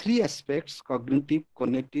has three aspects: cognitive,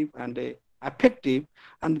 cognitive, and affective,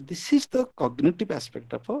 and this is the cognitive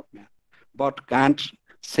aspect of a man. But Kant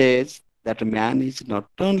says that man is not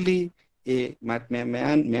only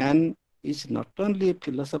man is not only a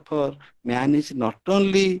philosopher, man is not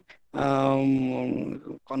only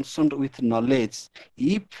concerned with knowledge.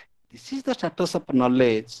 If this is the status of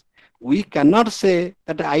knowledge, we cannot say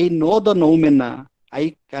that I know the noumena.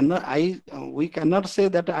 We cannot say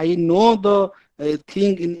that I know the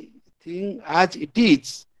thing thing as it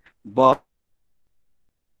is, but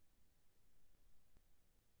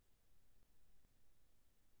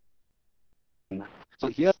so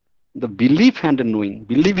here the belief and knowing,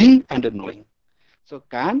 believing and knowing. So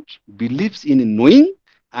Kant believes in knowing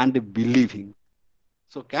and believing.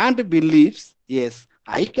 So Kant believes, yes,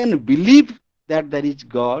 I can believe that there is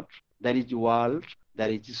God, there is world, there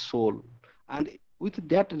is soul. And with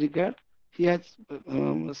that regard, he has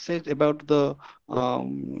said about the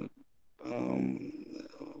um,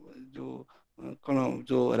 जो कौन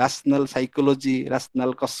जो rational psychology,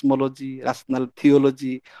 rational cosmology, rational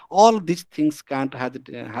theology, all these things Kant has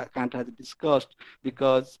discussed,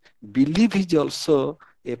 because belief is also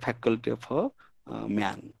a faculty of a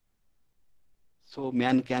man. So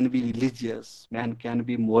man can be religious, man can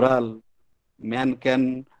be moral, man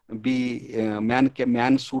can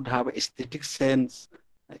man should have aesthetic sense.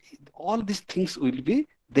 All these things will be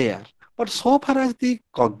there. But so far as the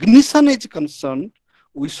cognition is concerned,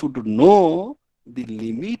 we should know the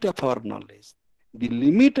limit of our knowledge. The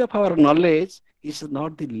limit of our knowledge is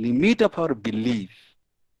not the limit of our belief.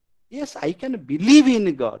 Yes, I can believe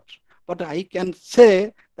in God, but I can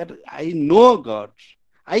say that I know God.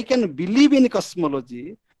 I can believe in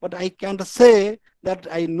cosmology, but I can't say that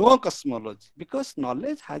I know cosmology, because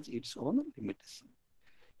knowledge has its own limitation.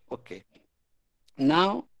 Okay.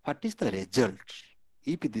 Now, what is the result?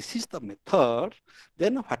 If this is the method,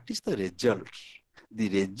 then what is the result? The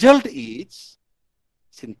result is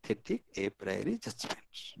synthetic a priori judgment.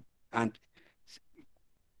 And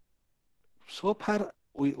so far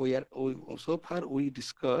we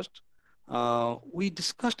discussed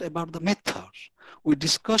about the methods, we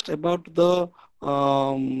discussed about the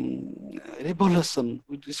revolution,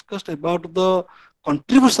 we discussed about the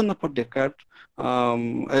contribution of Descartes,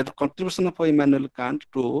 contribution of Immanuel Kant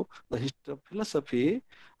to the history of philosophy.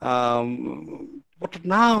 But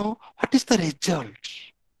now, what is the result?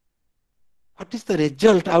 What is the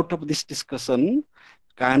result out of this discussion?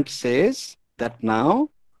 Kant says that now,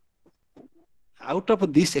 out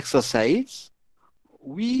of this exercise,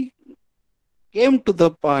 we came to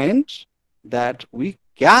the point that we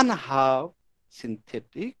can have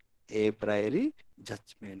synthetic a priori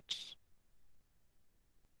judgments.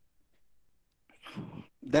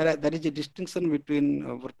 There is a distinction between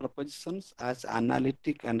our propositions as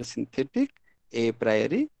analytic and synthetic, a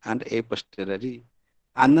priori and a posteriori.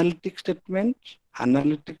 Analytic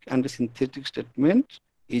and synthetic statement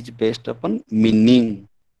is based upon meaning.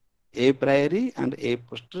 A priori and a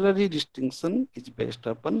posteriori distinction is based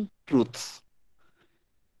upon truth.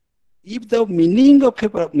 If the meaning of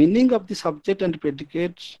the subject and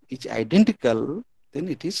predicate is identical, then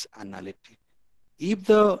it is analytic. If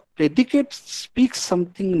the predicate speaks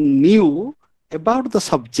something new about the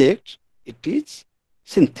subject, it is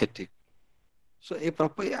synthetic. So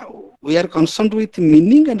we are concerned with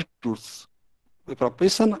meaning and truth. A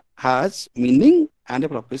proposition has meaning and a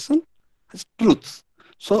proposition has truth.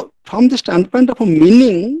 So from the standpoint of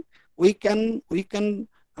meaning, we can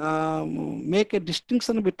make a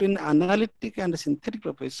distinction between analytic and synthetic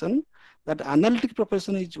proposition. That analytic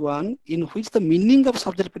proposition is one in which the meaning of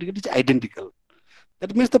subject predicate is identical.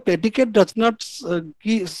 That means the predicate does not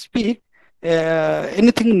speak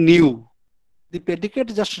anything new. The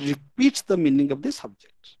predicate just repeats the meaning of the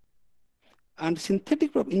subject. And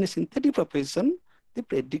in a synthetic proposition, the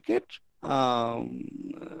predicate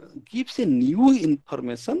gives a new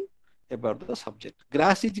information about the subject.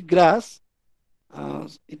 Grass is grass,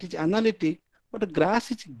 it is analytic, but grass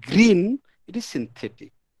is green, it is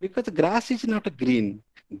synthetic. Because grass is not green.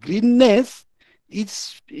 Greenness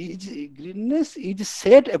is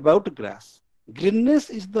said about grass. Greenness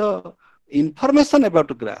is the information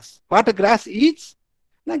about grass. What grass is?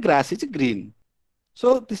 Now grass is green.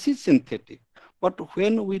 So this is synthetic. But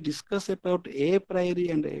when we discuss about a priori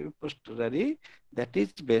and a posteriori, that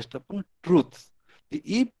is based upon truth.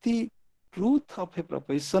 If the truth of a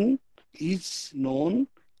proposition is known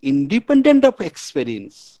independent of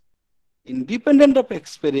experience,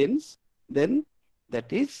 then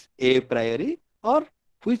that is a priori, or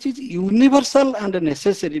which is universal and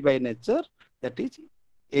necessary by nature, that is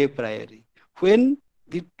a priori. When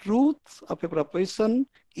the truth of a proposition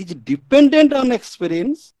is dependent on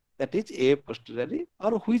experience, that is a posteriori,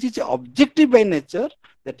 or which is objective by nature,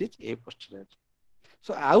 that is a posteriori.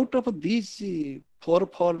 So out of these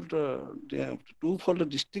twofold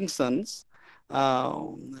distinctions,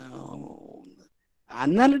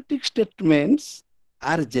 analytic statements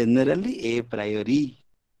are generally a priori.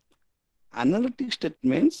 Analytic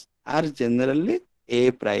statements are generally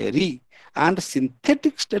a priori, and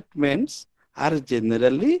synthetic statements are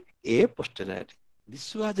generally a posteriori.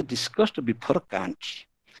 This was discussed before Kant.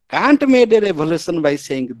 Kant made a revolution by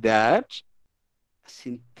saying that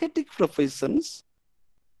synthetic propositions,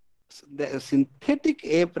 the synthetic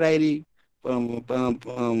a priori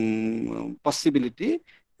possibility,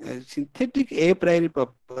 synthetic a priori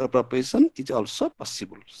proposition is also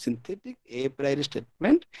possible. Synthetic a priori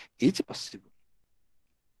statement is possible.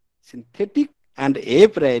 Synthetic and a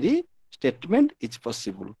priori statement is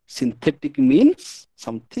possible. Synthetic means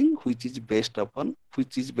something which is based upon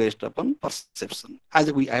perception.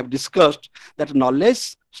 As we have discussed, that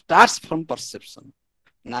knowledge starts from perception.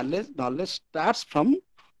 Knowledge starts from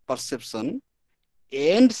perception,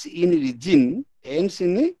 ends in region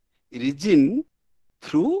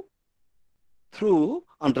through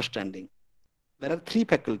understanding. There are three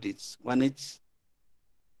faculties. One is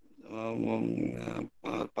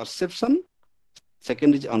perception,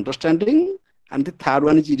 second is understanding, and the third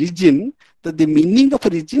one is region. The meaning of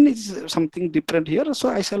region is something different here, so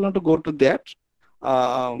I shall not go to that.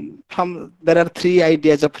 There are three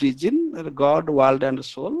ideas of region: God, world, and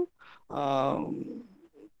soul.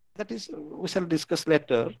 That is, we shall discuss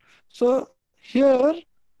later. So here,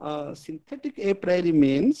 synthetic a priori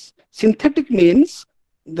means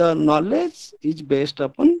the knowledge is based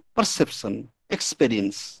upon perception,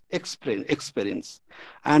 experience,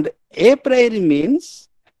 and a priori means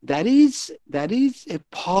there is a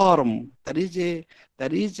form, there is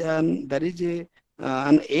an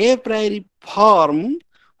a priori form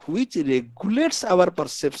which regulates our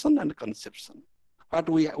perception and conception. What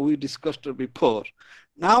we discussed before.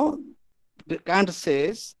 Now, Kant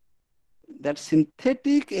says that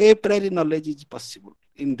synthetic a priori knowledge is possible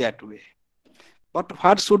in that way. But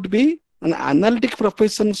what should be? An analytic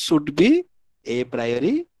proposition should be a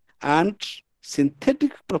priori, and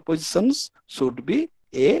synthetic propositions should be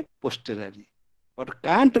a posteriori. But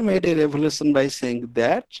Kant made a revolution by saying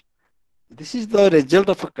that this is the result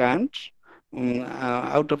of Kant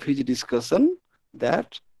out of his discussion,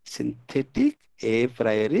 that synthetic a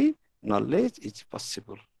priori knowledge is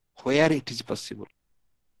possible. Where it is possible?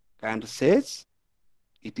 Kant says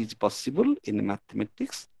it is possible in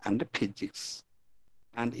mathematics and physics,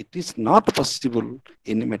 and it is not possible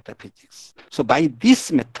in metaphysics. So by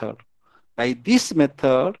this method,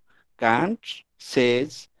 Kant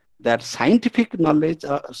says that scientific knowledge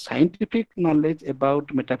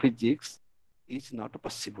about metaphysics is not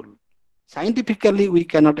possible. Scientifically, we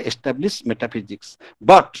cannot establish metaphysics,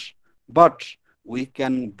 but we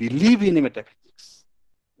can believe in metaphysics.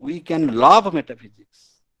 We can love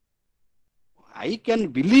metaphysics. I can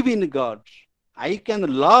believe in God. I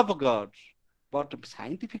can love God. But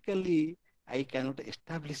scientifically, I cannot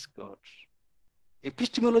establish God.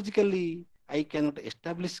 Epistemologically, I cannot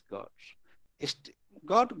establish God.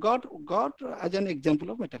 God as an example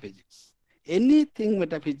of metaphysics. Anything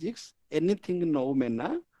metaphysics, anything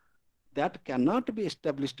noumena, that cannot be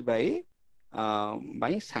established by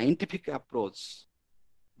scientific approach.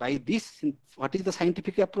 By this, what is the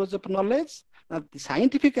scientific approach of knowledge? Now, the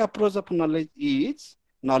scientific approach of knowledge is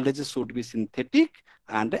knowledge should be synthetic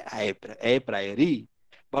and a priori.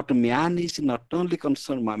 But man is not only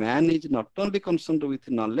concerned with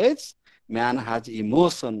knowledge. Man has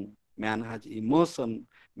emotion. Man has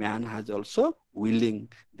also willing.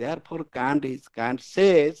 Therefore, Kant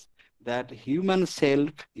says that human self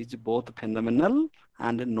is both phenomenal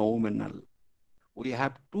and nominal. We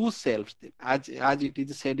have two selves, as it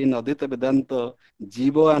is said in Advaita Vedanta,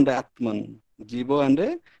 Jiva and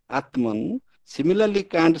Atman. Similarly,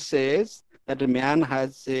 Kant says that a man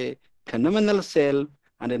has a phenomenal self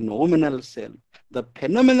and a nominal self. The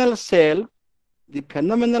phenomenal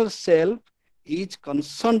self is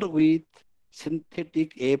concerned with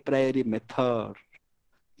synthetic a priori method.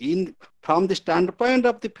 From the standpoint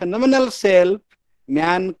of the phenomenal self,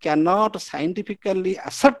 man cannot scientifically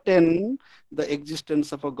ascertain the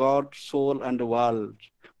existence of a God, soul, and world.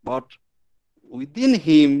 But within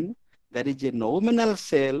him, there is a nominal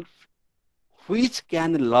self which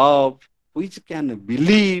can love, which can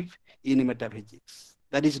believe in metaphysics.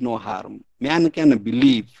 There is no harm. Man can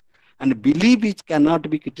believe, and belief which cannot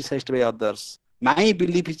be criticized by others. My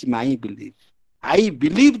belief is my belief. I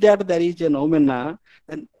believe that there is a noumena,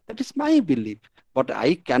 and that is my belief. But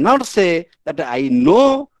I cannot say that I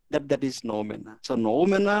know that that is noumena. So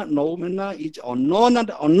noumena is unknown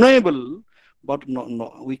and unknowable, but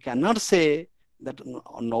we cannot say that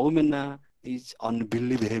noumena is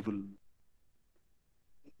unbelievable.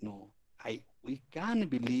 No, we can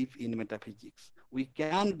believe in metaphysics. We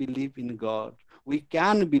can believe in God. We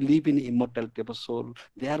can believe in immortality of a soul.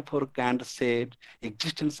 Therefore, Kant said,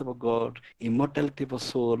 existence of a God, immortality of a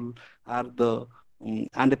soul are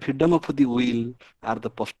and the freedom of the will are the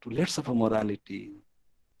postulates of morality.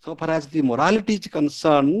 So far as the morality is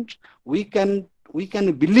concerned, we can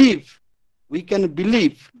believe,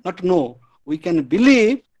 not know, we can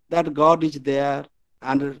believe that God is there,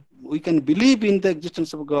 and we can believe in the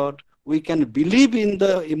existence of God. We can believe in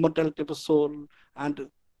the immortality of the soul, and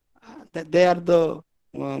that they are the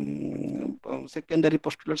secondary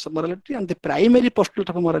postulates of morality, and the primary postulate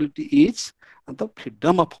of morality is the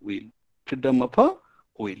freedom of will. Freedom of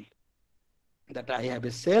will. That I have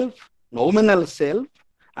a self, nominal self,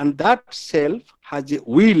 and that self has a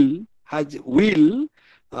will, and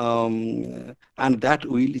that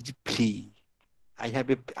will is free. I have,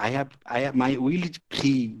 my will is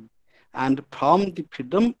free, and from the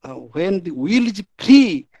freedom, when the will is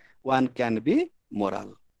free, one can be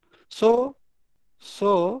moral. So,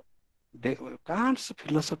 so the Kant's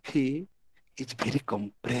philosophy is very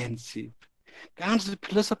comprehensive. Kant's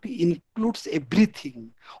philosophy includes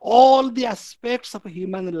everything. All the aspects of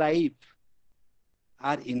human life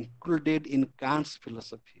are included in Kant's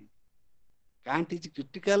philosophy. Kant is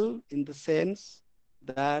critical in the sense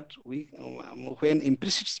that when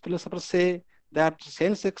empiricist philosophers say that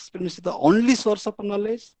sense experience is the only source of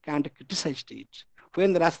knowledge, Kant criticized it.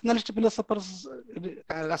 When rationalist philosophers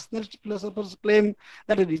claim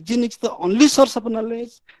that reason is the only source of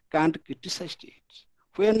knowledge, Kant criticized it.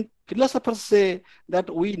 When philosophers say that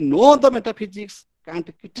we know the metaphysics, Kant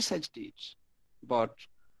criticized it. But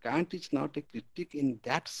Kant is not a critic in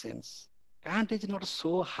that sense. Kant is not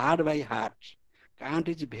so hard by heart. Kant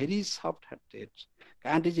is very soft-hearted.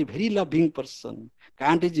 Kant is a very loving person.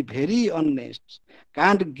 Kant is very honest.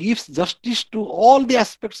 Kant gives justice to all the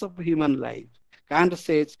aspects of human life. Kant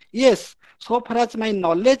says, yes, so far as my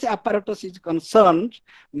knowledge apparatus is concerned,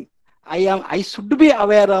 I should be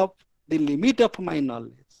aware of the limit of my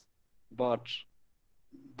knowledge. But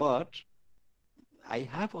I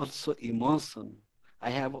have also emotion. I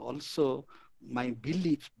have also my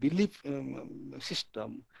belief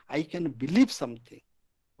system. I can believe something.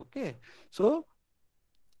 Okay, so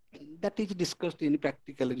that is discussed in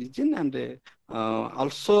practical reason, and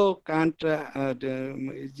also Kant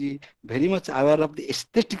is very much aware of the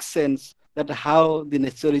aesthetic sense, that how the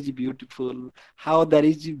nature is beautiful, how there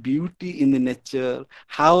is beauty in the nature,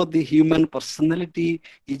 how the human personality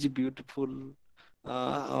is beautiful.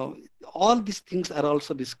 Uh, all these things are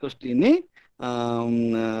also discussed in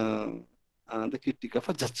the critique of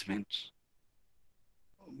a judgment.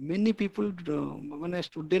 Many people, when our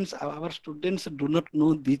students do not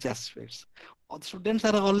know these aspects. All students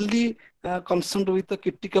are only concerned with the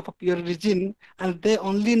critique of a pure reason, and they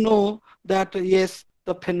only know that yes,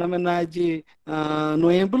 the phenomena is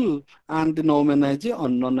knowable, and the noumena is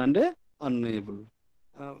unknown and unknowable.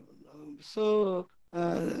 Uh, so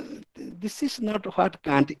this is not what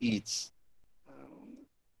Kant is.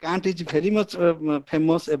 Kant is very much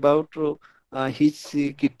famous about his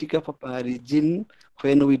critique of reason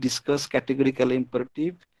when we discuss categorical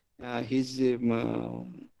imperative, his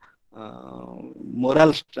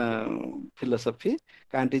moral philosophy.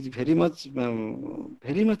 Kant is very much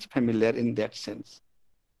familiar in that sense.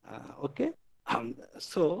 Okay,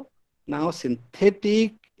 so now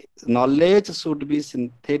synthetic knowledge should be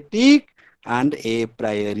synthetic and a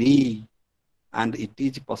priori, and it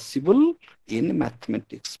is possible in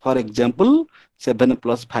mathematics. For example, 7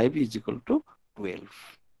 plus 5 is equal to 12.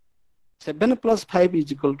 7 plus 5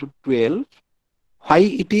 is equal to 12. Why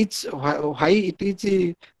it is a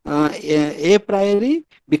priori?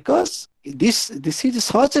 Because this is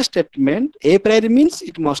such a statement. A priori means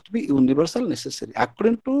it must be universal necessary.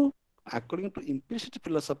 According to implicit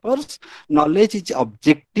philosophers, knowledge is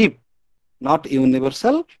objective, not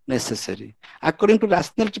universal necessary. According to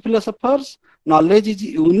rationalist philosophers, knowledge is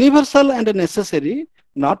universal and necessary,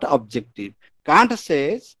 not objective. Kant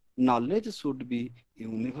says knowledge should be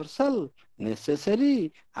universal,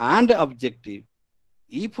 necessary, and objective.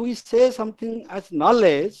 If we say something as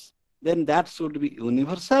knowledge, then that should be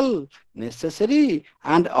universal, necessary,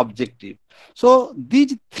 and objective. So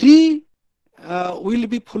these three will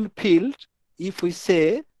be fulfilled if we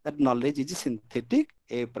say that knowledge is synthetic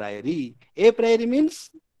a priori. A priori means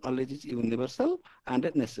knowledge is universal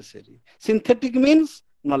and necessary. Synthetic means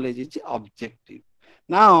knowledge is objective.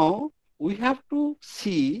 Now we have to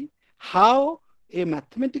see how a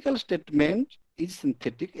mathematical statement is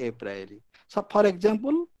synthetic a priori. So for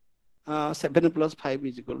example, 7 plus 5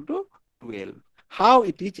 is equal to 12. How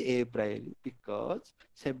it is a priori? Because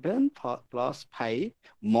 7 plus 5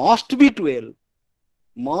 must be 12.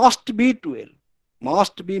 Must be 12.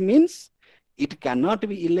 Must be means it cannot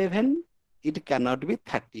be 11, it cannot be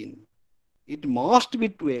 13. It must be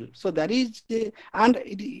 12. So that is, and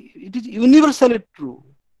it is universally true.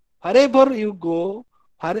 Wherever you go,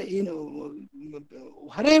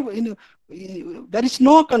 whatever, there is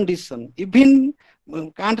no condition. Even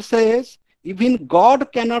Kant says, even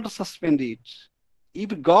God cannot suspend it.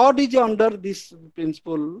 If God is under this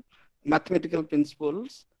principle, mathematical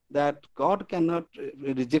principles, that God cannot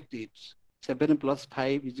reject it. 7 plus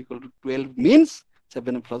 5 is equal to 12 means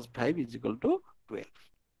 7 plus 5 is equal to 12.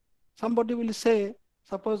 Somebody will say,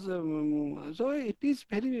 suppose, so it is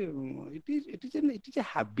very, it is a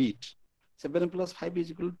habit. 7 plus 5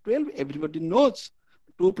 is equal to 12. Everybody knows.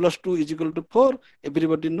 2 plus 2 is equal to 4.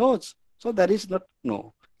 Everybody knows. So there is not,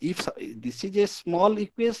 no. If this is a small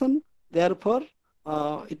equation, therefore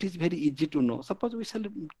it is very easy to know. Suppose we shall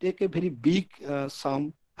take a very big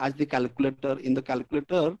sum as the calculator. In the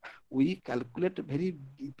calculator, we calculate a very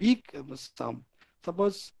big sum.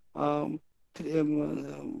 Suppose we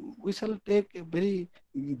shall take a very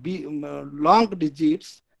big, long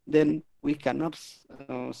digits, then we cannot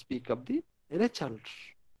speak of the result.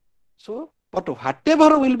 So, but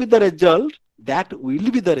whatever will be the result, that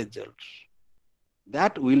will be the result.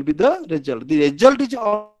 That will be the result. The result is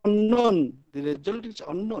unknown. The result is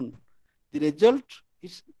unknown. The result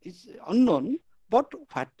is unknown, but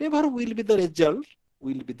whatever will be the result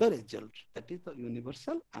will be the result. That is the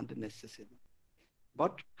universal and necessary.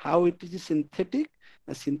 But how it is synthetic?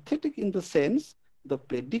 Synthetic in the sense the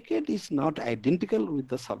predicate is not identical with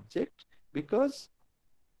the subject, because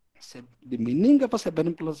the meaning of a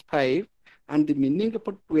 7 plus 5 and the meaning of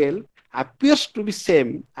a 12 appears to be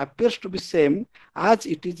same, as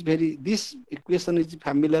it is very, this equation is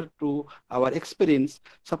familiar to our experience.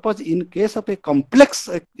 Suppose in case of a complex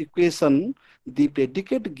equation, the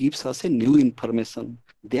predicate gives us a new information.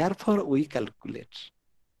 Therefore, we calculate.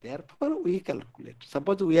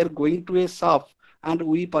 Suppose we are going to a shop and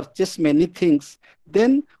we purchase many things,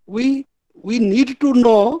 then we need to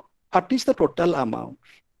know what is the total amount.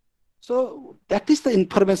 So that is the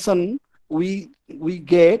information we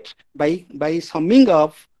get by summing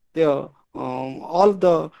up the all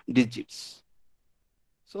the digits.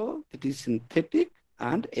 So it is synthetic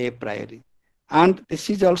and a priori. And this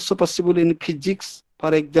is also possible in physics.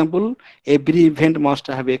 For example, every event must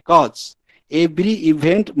have a cause. Every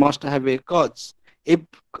event must have a cause.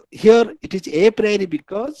 Here it is a priori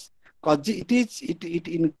because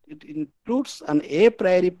it includes an a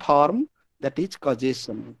priori form, that is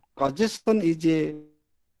causation. Causation is a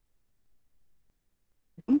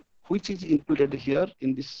which is included here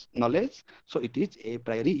in this knowledge. So it is a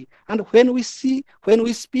priori. And when we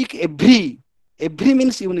speak every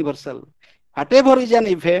means universal. Whatever is an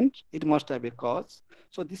event, it must have a cause.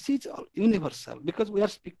 So this is universal because we are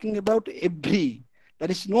speaking about every.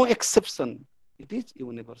 There is no exception. It is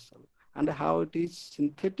universal. And how it is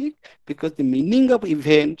synthetic? Because the meaning of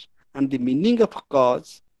event and the meaning of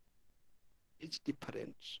cause is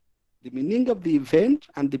different. The meaning of the event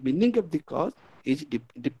and the meaning of the cause is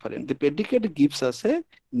different. The predicate gives us a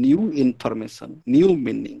new information, new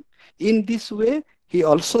meaning. In this way, he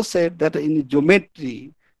also said that in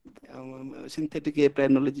geometry, synthetic a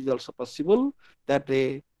priori knowledge is also possible, that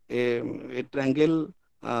a triangle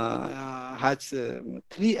has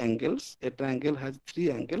 3 angles. A triangle has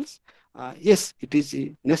 3 angles. Yes, it is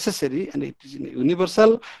necessary and it is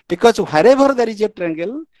universal, because wherever there is a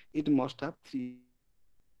triangle, it must have 3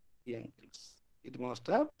 angles.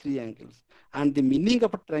 And the meaning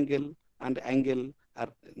of a triangle and angle are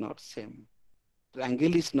not same.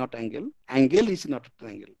 Triangle is not angle is not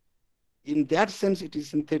triangle. In that sense, it is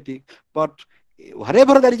synthetic. But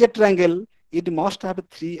wherever there is a triangle, it must have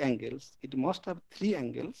 3 angles.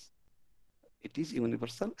 It is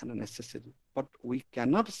universal and necessary. But we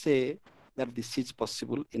cannot say that this is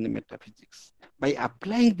possible in metaphysics. By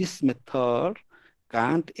applying this method,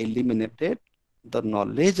 Kant eliminated the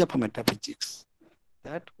knowledge of metaphysics,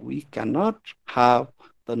 that we cannot have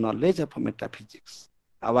the knowledge of metaphysics.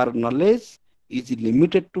 Our knowledge is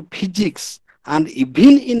limited to physics, and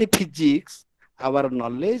even in physics, our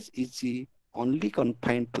knowledge is only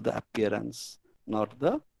confined to the appearance, not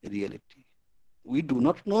the reality. We do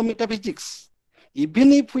not know metaphysics.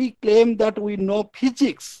 Even if we claim that we know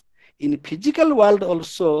physics, in physical world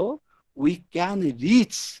also, we can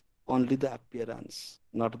reach only the appearance,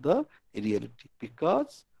 not the reality,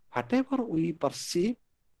 because whatever we perceive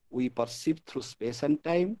through space and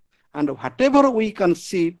time, and whatever we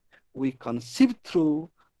conceive through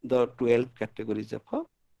the 12 categories of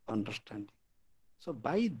understanding. So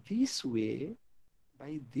by this way,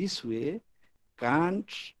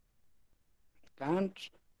 Kant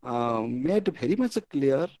made very much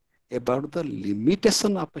clear about the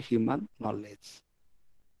limitation of human knowledge,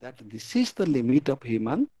 that this is the limit of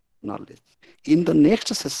human knowledge. In the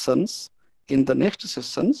next sessions,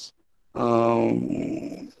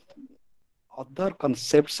 other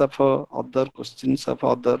concepts of other questions of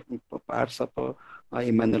other parts of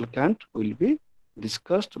Immanuel Kant will be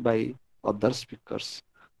discussed by other speakers.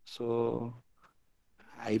 So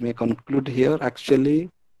I may conclude here. Actually,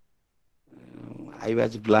 I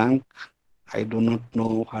was blank. I do not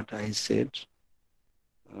know what I said.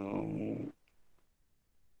 Um,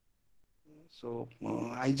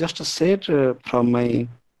 I just said from my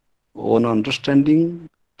own understanding,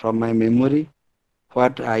 from my memory,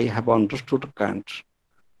 what I have understood Kant.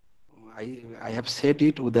 I have said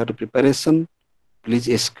it without preparation. Please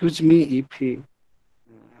excuse me if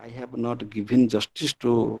I have not given justice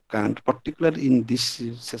to Kant, particularly in this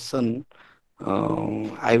session.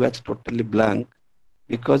 I was totally blank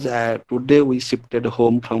because today we shifted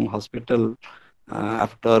home from hospital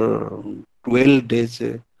after 12 days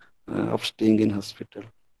of staying in hospital.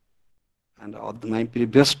 And my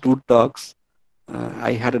previous two talks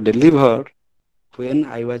I had delivered when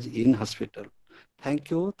I was in hospital.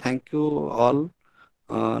 Thank you all.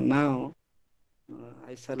 Now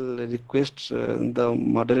I shall request the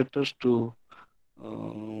moderators uh,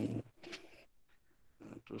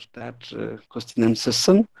 to start question and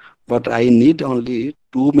session, but I need only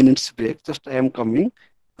 2 minutes break. Just I am coming.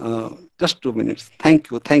 Uh, just 2 minutes.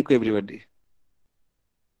 Thank you, everybody.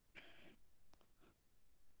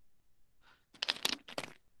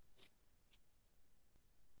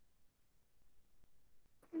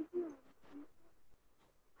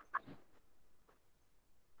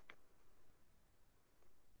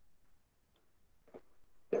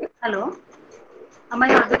 Hello, am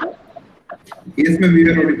I audible? Yes, ma'am, we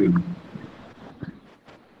are audible.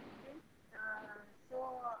 So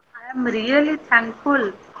I am really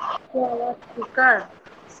thankful to our speaker,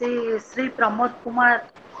 Sri Pramod Kumar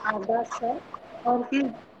Das sir, for his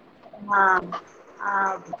uh,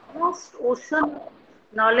 uh, vast ocean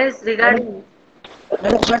knowledge Madam, regarding.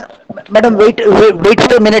 madam, wait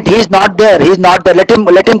for a minute. He's not there. He's not there. Let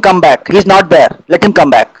him come back. He's not there. Let him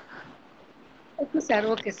come back. Okay, sir.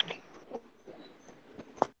 Okay, sir.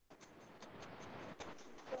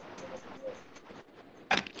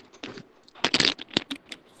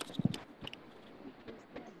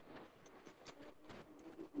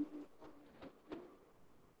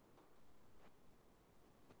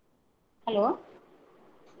 Hello,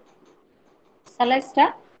 shall I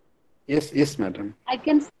start? Yes, madam. I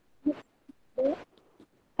can.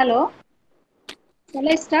 Hello, shall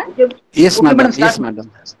I start? Okay, Yes, okay, madam. madam. Yes, Start,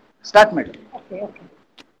 madam. madam. Start, madam. Okay, okay,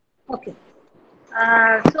 okay.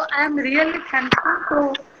 So I am really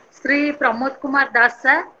thankful to Sri Pramod Kumar Das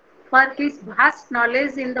sir for his vast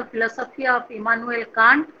knowledge in the philosophy of Immanuel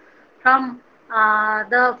Kant from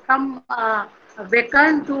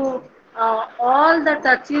Bacon to all the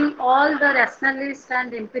touching all the rationalist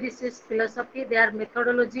and empiricist philosophy, their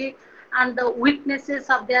methodology and the weaknesses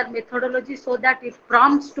of their methodology, so that it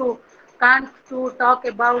prompts to Kant to talk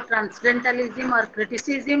about transcendentalism or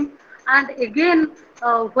criticism. And again,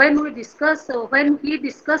 when he discussed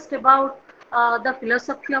about the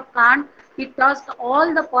philosophy of Kant, he touched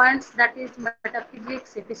all the points, that is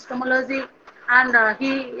metaphysics, epistemology, and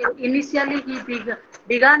he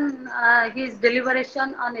began his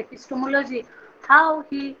deliberation on epistemology, how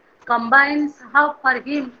he combines, how for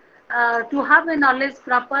him to have a knowledge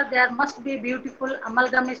proper, there must be beautiful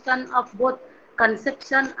amalgamation of both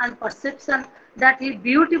conception and perception, that he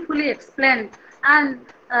beautifully explained. And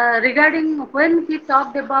regarding when he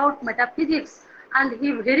talked about metaphysics, and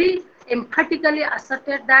he very emphatically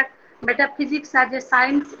asserted that metaphysics as a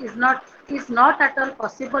science is not at all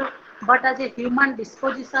possible, but as a human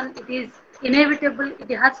disposition it is inevitable, it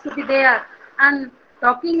has to be there. And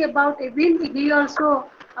talking about, even he also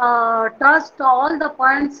touched all the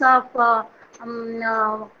points of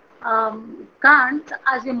um, uh, Kant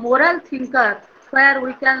as a moral thinker,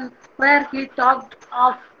 where he talked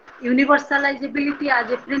of universalizability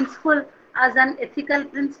as a principle, as an ethical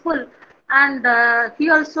principle. And he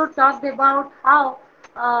also talked about how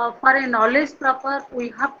for a knowledge proper we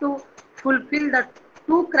have to fulfill the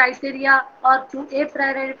two criteria or two a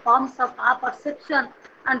priori forms of our perception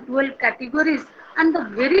and 12 categories. And the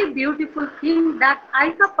very beautiful thing that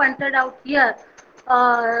I have pointed out here,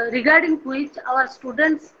 regarding which our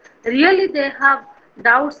students really they have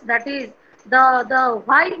doubts, that is the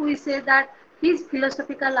why we say that his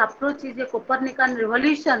philosophical approach is a Copernican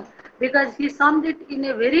revolution, because he summed it in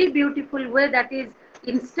a very beautiful way, that is,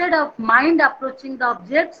 instead of mind approaching the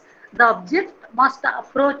object must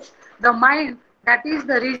approach the mind. That is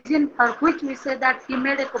the reason for which we say that he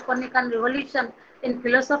made a Copernican revolution in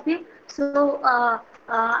philosophy. So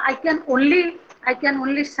I can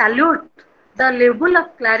only salute the level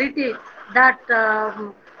of clarity that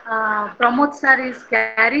Pramod sir is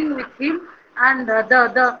carrying with him. and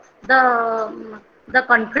the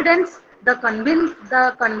confidence, the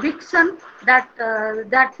conviction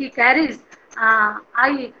that he carries.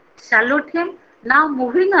 I salute him. Now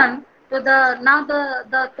moving on to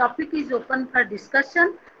the topic is open for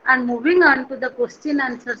discussion, and moving on to the question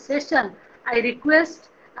answer session. I request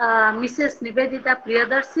Mrs. Nivedita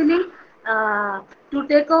Priyadarshini to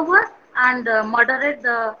take over and moderate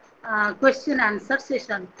the question answer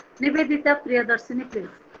session. Nivedita Priyadarshini, please.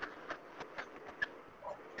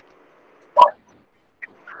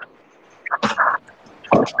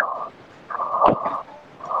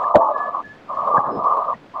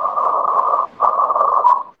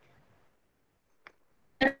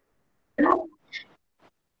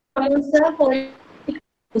 Pramod sir, for your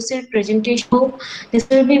lucid presentation. This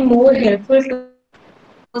will be more helpful to our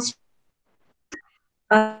viewers to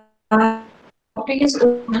understand. Next topic is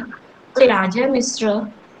Raja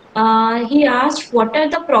Mishra. He asked, "What are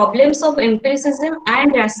the problems of empiricism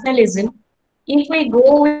and rationalism? If we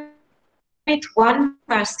go with one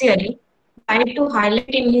partially, try to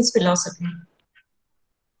highlight in his philosophy."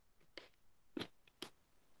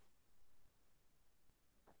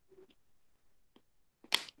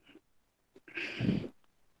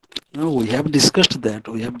 No, we have discussed that.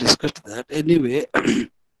 We have discussed that. Anyway,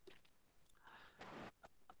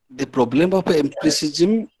 the problem of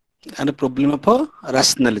empiricism and the problem of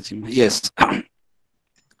rationalism. Yes.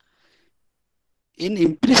 In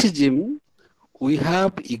empiricism, we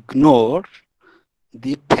have ignored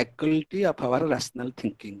the faculty of our rational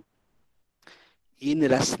thinking. In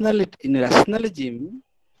rationalism,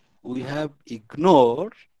 we have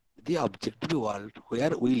ignored the objective world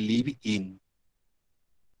where we live in.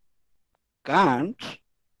 Kant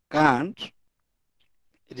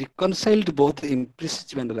reconciled both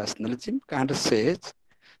empiricism and rationalism. Kant said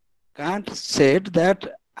that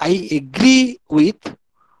I agree with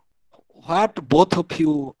what both of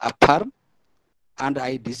you affirm, and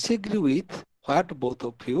I disagree with what both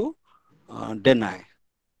of you deny.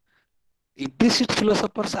 Implicit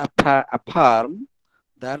philosophers affirm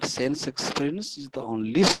that sense experience is the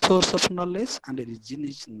only source of knowledge and reason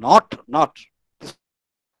is not the source of knowledge.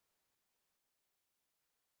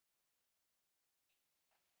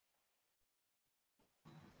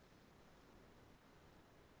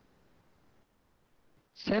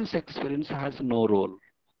 Sense experience has no role.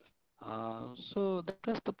 So that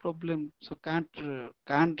was the problem. So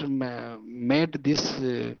made this,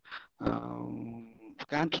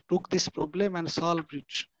 Kant took this problem and solved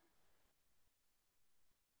it.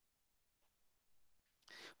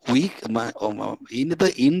 In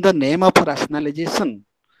the name of rationalization,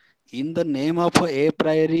 in the name of a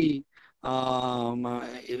priori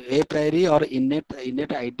or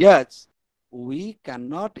innate ideas, we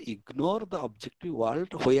cannot ignore the objective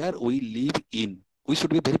world where we live in. We should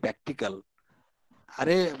be very practical.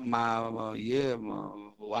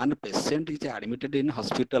 One patient is admitted in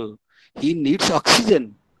hospital. He needs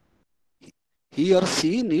oxygen. He or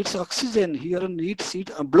she needs oxygen. He or needs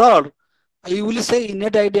blood. You will say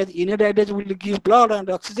innate ideas will give blood and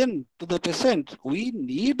oxygen to the patient. We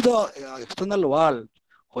need the external world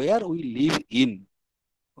where we live in.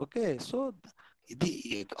 Okay, so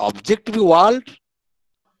the objective world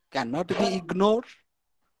cannot be ignored,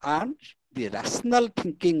 and the rational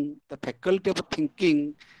thinking, the faculty of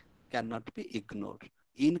thinking, cannot be ignored.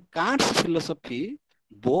 In Kant's philosophy,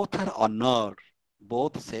 both are honored.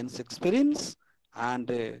 Both sense experience and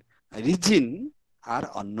reason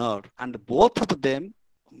are honored, and both of them,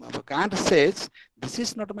 Kant says, this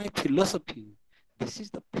is not my philosophy. This is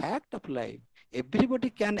the fact of life. Everybody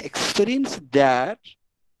can experience that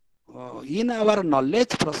in our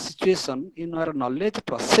knowledge situation, in our knowledge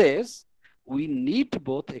process. We need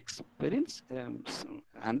both experience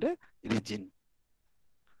and reason.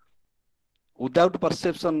 Without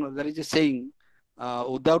perception, there is a saying,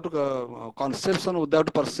 without conception,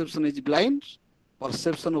 without perception is blind.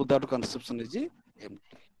 Perception without conception is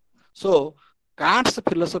empty. So Kant's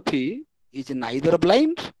philosophy is neither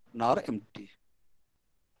blind nor empty.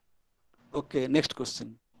 Okay, next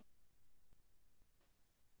question.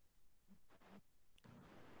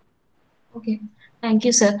 Okay, thank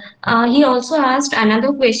you, sir. He also asked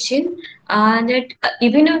another question that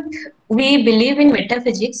even if we believe in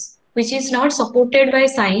metaphysics, which is not supported by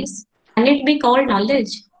science, can it be called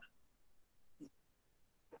knowledge?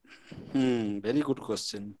 Very good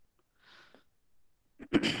question.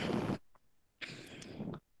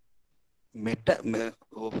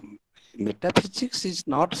 Metaphysics is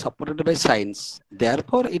not supported by science.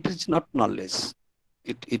 Therefore, it is not knowledge.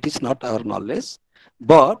 It is not our knowledge,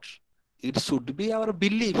 but it should be our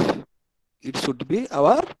belief. It should be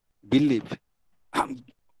our belief.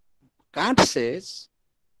 Kant says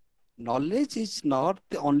knowledge is not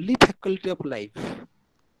the only faculty of life.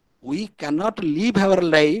 We cannot live our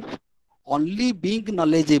life only being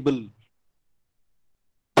knowledgeable.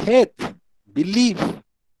 Faith, belief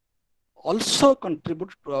also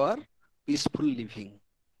contribute to our peaceful living.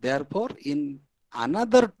 Therefore, in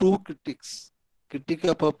another two critics, critique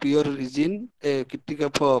of a pure reason, critique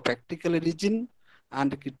of a practical reason,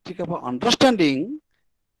 and critique of understanding,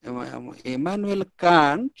 Immanuel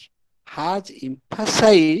Kant has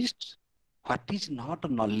emphasized what is not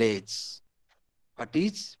knowledge, what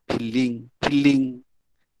is feeling,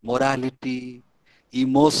 morality,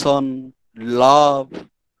 emotion, love,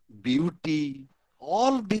 beauty,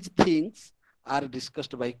 all these things are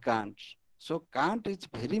discussed by Kant. So Kant is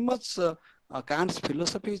very much, Kant's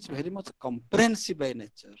philosophy is very much comprehensive by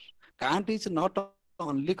nature. Kant is not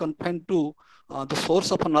only confined to the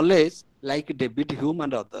source of knowledge like David Hume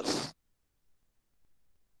and others.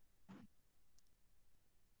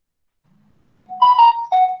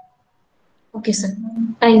 Okay, sir.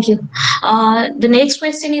 Thank you. The next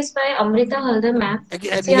question is by Amrita Haldar ma'am. She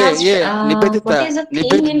Yeah, asked, yeah, what Nivedita, is a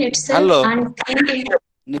thing in itself hello, and thing in...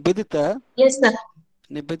 Nivedita, Yes, sir.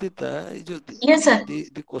 Yes, sir.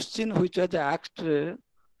 The question which was asked,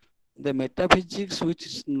 the metaphysics which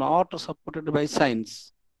is not supported by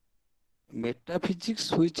science,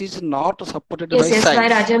 metaphysics which is not supported by Yes, yes, by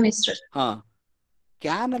science, Raja Mistr.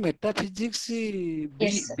 can metaphysics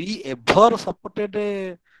Yes, sir. be ever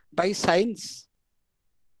supported by science?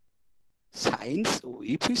 Science,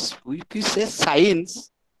 if we say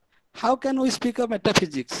science, how can we speak of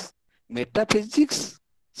metaphysics? Metaphysics,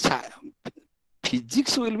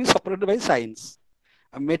 physics will be separated by science.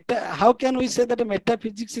 How can we say that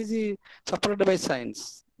metaphysics is separated by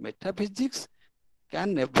science? Metaphysics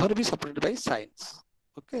can never be separated by science.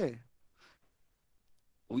 Okay.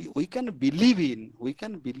 We can believe in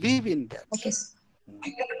that. Okay, sir.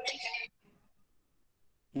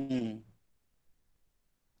 Hmm.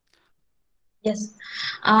 Yes.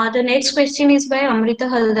 The next question is by Amrita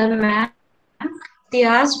Haldar ma'am. They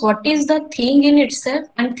asked, what is the thing in itself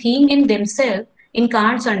and thing in themselves in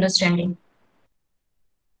Kant's understanding?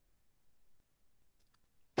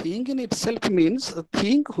 Thing in itself means a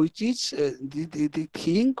thing which is the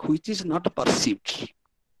thing which is not perceived.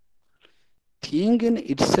 Thing in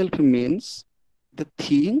itself means the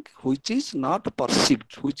thing which is not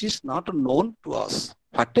perceived, which is not known to us.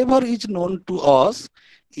 Whatever is known to us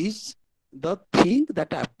is the thing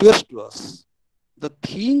that appears to us. The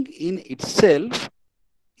thing in itself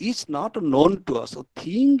is not known to us. A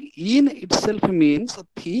thing in itself means a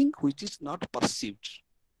thing which is not perceived.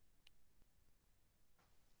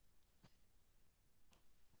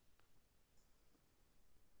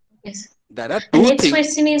 Yes. There are The two next things.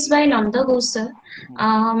 question is by Nanda Ghosh, sir.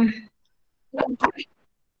 Um,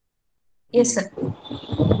 yes, Hmm. sir.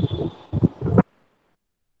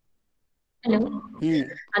 Hello. Hmm.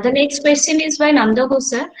 The next question is by Nanda Ghosh,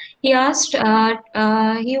 sir. He asked,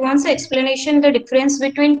 he wants an explanation the difference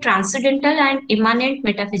between transcendental and immanent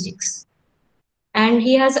metaphysics. And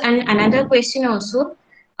he has another question also.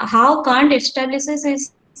 How Kant establishes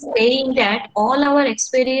is saying that all our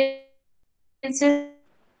experiences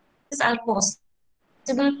are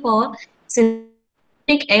possible for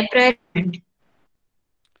synthetic a priori judgment.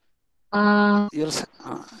 Your,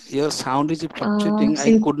 your sound is fluctuating. I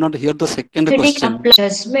Synthetic could not hear the second applied question.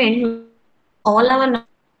 judgment means all our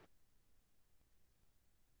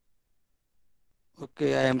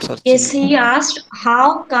Okay, I am yes, searching. he asked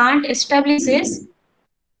how Kant establishes is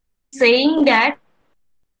saying that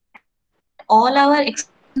all our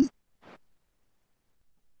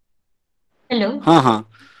hello.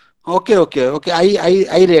 Okay.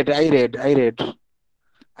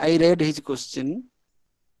 I read his question.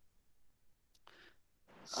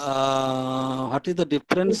 What is the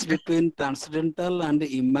difference between transcendental and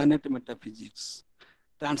immanent metaphysics?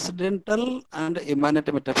 Transcendental and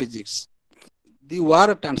immanent metaphysics. The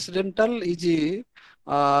word transcendental is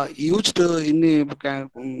used in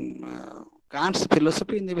Kant's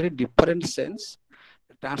philosophy in a very different sense.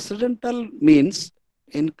 Transcendental means,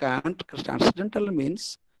 in Kant, transcendental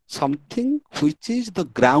means something which is the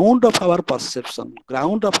ground of our perception,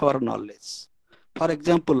 ground of our knowledge. For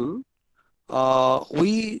example,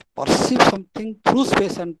 we perceive something through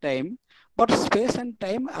space and time, but space and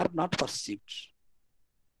time are not perceived.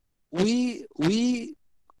 We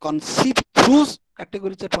conceive through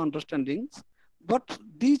categories of understandings, but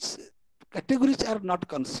these categories are not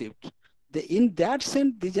conceived. In that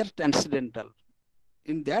sense, these are transcendental.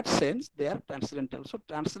 In that sense, they are transcendental. So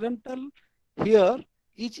transcendental here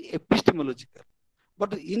is epistemological.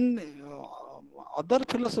 But in other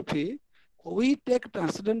philosophy, we take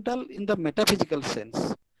transcendental in the metaphysical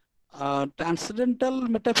sense. Transcendental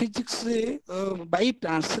metaphysics, by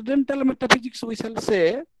transcendental metaphysics, we shall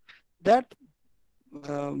say that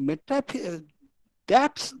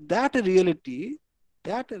that reality,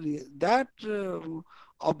 that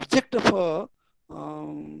object of a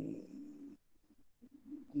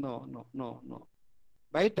no.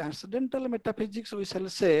 By transcendental metaphysics, we shall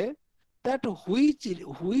say that which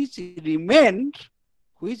remained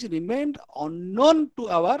unknown to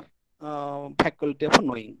our faculty of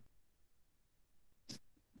knowing,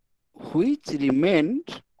 which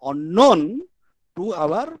remained unknown to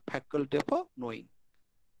our faculty of knowing.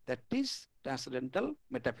 That is transcendental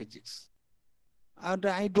metaphysics. And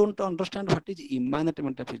I don't understand what is immanent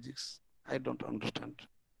metaphysics. I don't understand.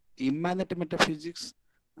 Immanent metaphysics,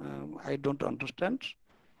 I don't understand.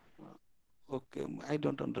 Okay, I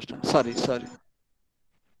don't understand. Sorry.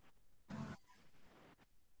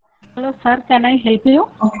 Hello, sir. Can I help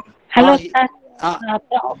you? Hello, sir.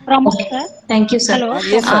 Pramod, Okay. sir. Thank you, sir. Hello,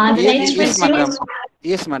 Yes, sir. Pramod. The next Yes, question madam. is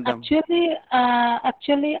Yes, madam.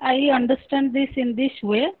 Actually, I understand this in this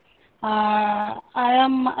way. I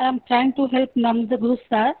am trying to help Namdaguru,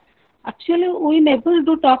 sir. Actually, we able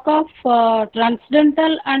to talk of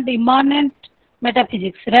transcendental and immanent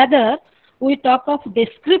metaphysics. Rather, we talk of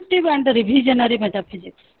descriptive and revisionary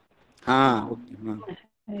metaphysics. Okay.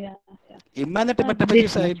 Yeah, yeah. Immanent This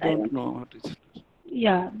metaphysics, much I I don't want. know what is.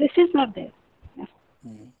 Yeah, this is not there. Yeah.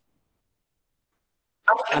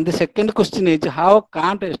 And the second question is how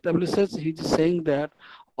Kant establishes, he is saying that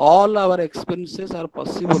all our experiences are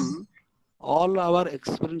possible,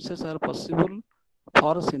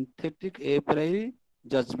 for synthetic a priori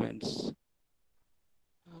judgments.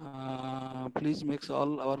 Please makes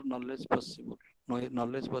all our knowledge possible.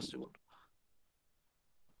 Knowledge possible.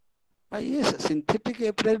 Yes, synthetic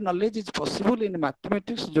a priori knowledge is possible in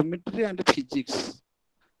mathematics, geometry, and physics.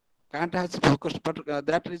 Kant has focused, but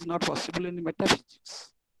that is not possible in metaphysics.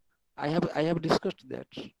 I have discussed that.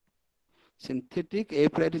 Synthetic a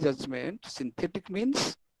priori judgment. Synthetic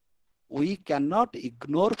means we cannot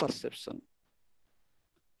ignore perception.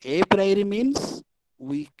 A priori means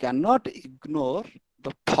we cannot ignore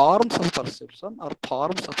the forms of perception or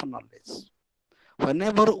forms of knowledge.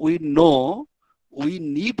 Whenever we know, we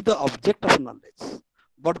need the object of knowledge.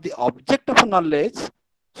 But the object of knowledge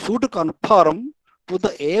should conform to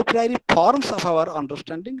the a priori forms of our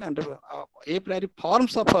understanding and a priori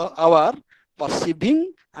forms of our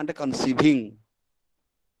perceiving and conceiving.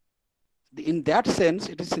 In that sense,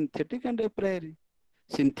 it is synthetic and a priori.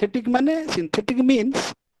 Synthetic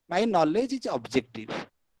means my knowledge is objective.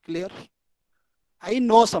 Clear? I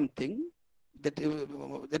know something that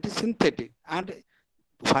is synthetic, and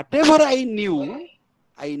whatever I knew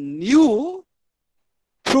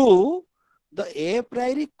through the a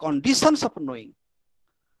priori conditions of knowing.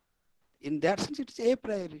 In that sense, it is a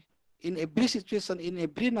priori. In every situation, in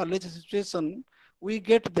every knowledge situation, we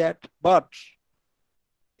get that. But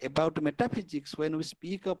about metaphysics, when we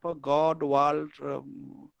speak of a God, world,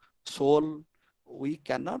 soul, we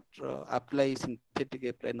cannot apply synthetic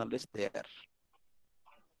a priori knowledge there.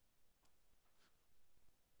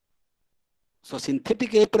 So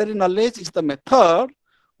synthetic a priori knowledge is the method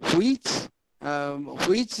which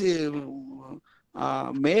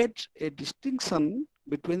made a distinction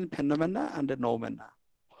between phenomena and noumena.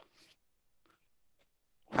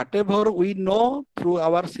 Whatever we know through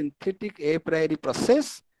our synthetic a priori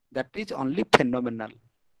process, that is only phenomenal.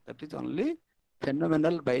 That is only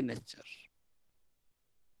phenomenal by nature.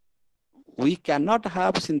 We cannot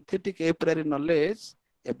have synthetic a priori knowledge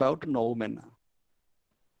about noumena.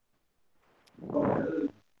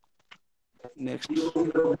 Next.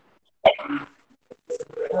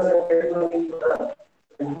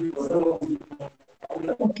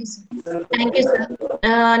 okay, sir. Thank you, sir.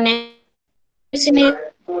 Next question is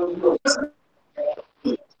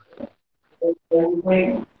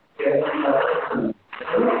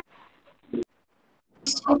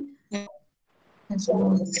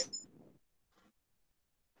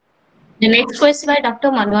the next question by Dr.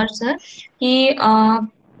 Manwar, sir. He uh,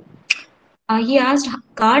 he asked,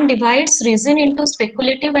 Kant divides reason into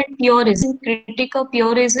speculative and pure reason. Critique of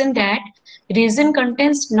pure reason that reason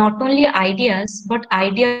contains not only ideas but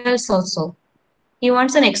ideals also. He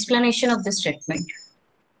wants an explanation of this statement.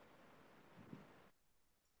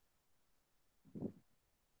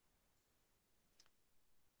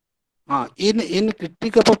 In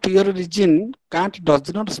critique of a pure reason, Kant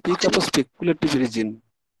does not speak of a speculative reason.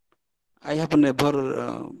 I have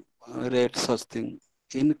never read such thing.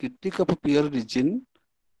 In critique of a pure reason,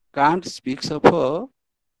 Kant speaks of a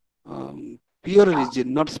pure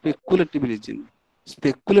reason, not speculative reason.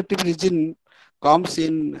 Speculative reason comes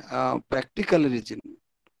in practical reason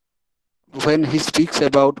when he speaks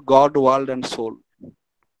about God, world, and soul.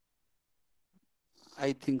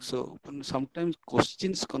 I think so. Sometimes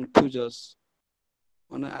questions confuse us.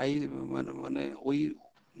 When I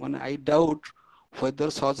doubt whether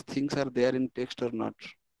such things are there in text or not.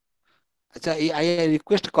 Acha, I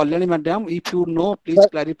request Kalyani Madam, if you know, please Sir,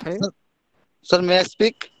 clarify. sir, sir, may I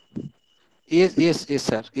speak? Yes, yes, yes,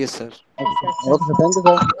 sir. Yes, sir. Okay, sir. Thank you,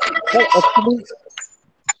 sir. Sir, actually,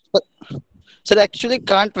 sir, actually,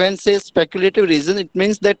 Kant when says speculative reason, it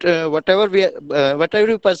means that whatever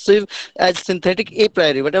we perceive as synthetic a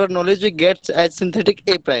priori, whatever knowledge we get as synthetic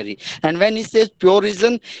a priori, and when he says pure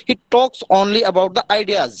reason, he talks only about the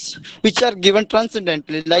ideas which are given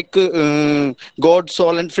transcendently, like God,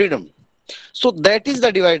 soul, and freedom. So that is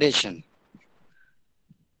the dividation.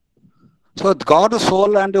 So God,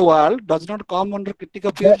 soul, and the world does not come under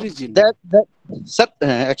critical pure That reason. that sir,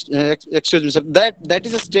 excuse me, sir. That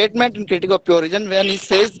is a statement in Critique of Pure Reason when he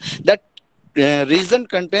says that reason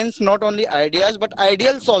contains not only ideas but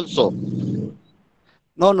ideals also.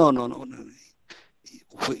 No, no, no, no, no.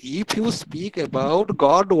 If you speak about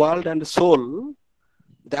God, world, and soul,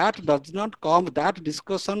 that does not come. That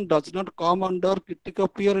discussion does not come under critical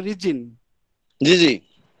pure reason. Gigi,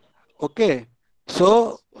 Okay.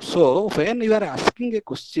 So when you are asking a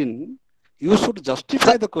question, you should sir,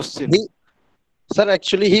 justify the question. he sir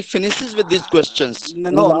actually he finishes with these questions in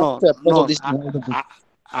the No, last no, chapter of no. this.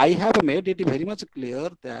 I have made it very much clear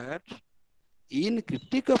that in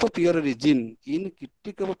critique of a pure reason,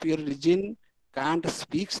 Kant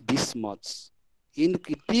speaks this much. In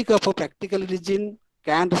critique of a practical reason,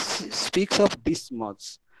 Kant speaks of this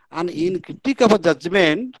much. And in critique of a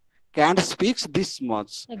judgment, Kant speaks this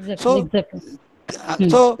much. Exactly, So, exactly. uh, Hmm.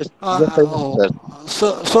 so, Just a minute,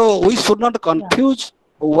 sir. so we should not Yeah, confuse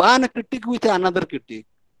one critique with another critique.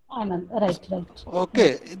 Anand, right, right, right.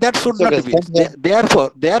 Okay, that should It's okay. not be. Thank you,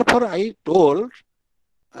 sir. Therefore, I told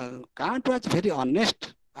Kant was very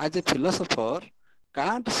honest as a philosopher.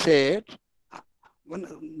 Kant said, uh,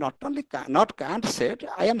 not only not Kant said,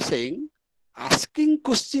 I am saying, asking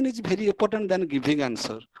question is very important than giving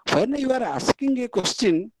answer. When you are asking a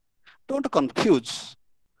question, don't confuse.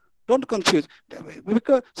 Don't confuse.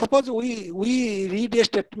 Because suppose we read a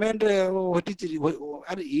statement, what is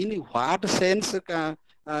in what sense?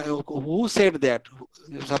 Who said that?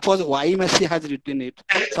 Suppose Y Messi has written it.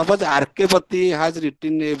 Suppose Arkevati has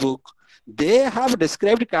written a book. They have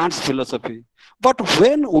described Kant's philosophy. But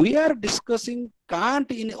when we are discussing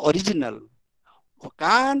Kant in original,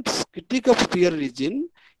 Kant's critique of pure reason,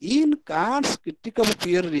 in Kant's critique of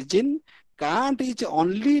pure reason, Kant is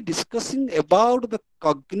only discussing about the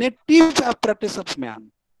cognitive apparatus of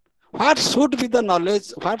man. What should be the knowledge?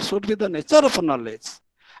 What should be the nature of knowledge?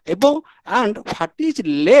 Above, and what is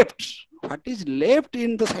left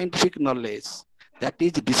in the scientific knowledge that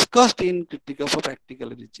is discussed in critique of practical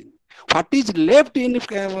reason. What is left in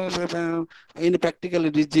practical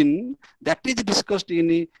reason that is discussed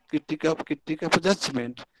in critique of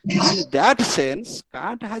judgment. In that sense,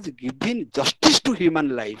 Kant has given justice to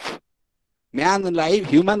human life. Human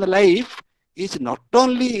life is not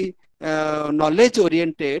only knowledge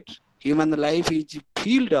oriented, human life is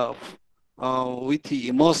filled of with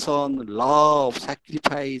emotion, love,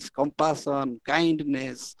 sacrifice, compassion,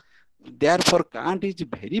 kindness. Therefore, Kant is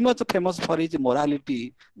very much famous for his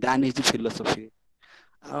morality than his philosophy.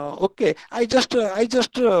 Okay, I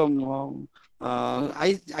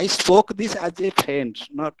spoke this as a friend,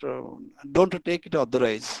 not don't take it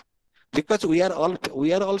otherwise, because we are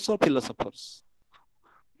also philosophers.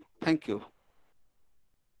 Thank you.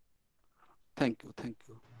 Thank you. Thank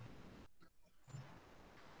you.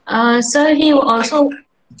 Sir, he also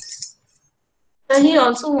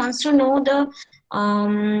wants to know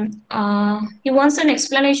he wants an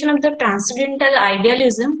explanation of the transcendental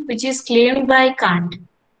idealism which is claimed by Kant.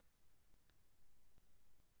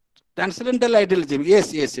 Transcendental idealism.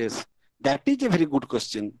 Yes, yes, yes. That is a very good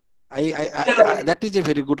question. That is a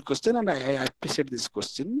very good question, and I appreciate this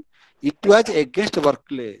question. It was against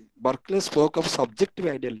Berkeley. Berkeley spoke of subjective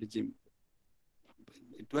idealism.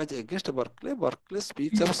 It was against Berkeley. Berkeley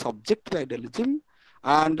speaks of subjective idealism,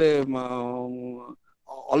 and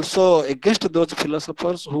also against those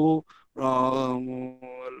philosophers um,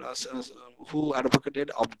 who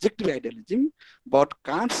advocated objective idealism. But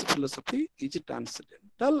Kant's philosophy is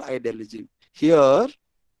transcendental idealism. Here,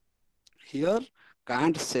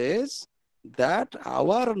 Kant says that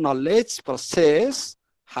our knowledge process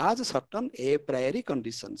has certain a priori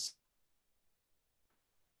conditions.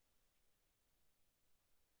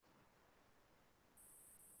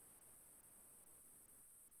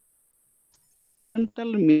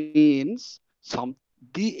 transcendental means some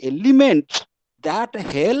the element that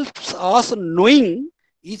helps us knowing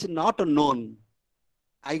is not known.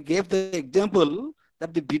 I gave the example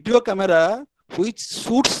that the video camera which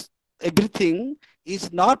shoots everything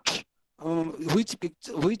is not which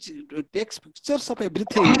takes pictures of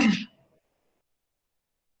everything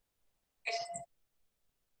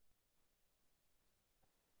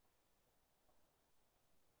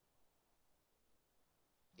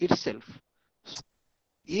itself.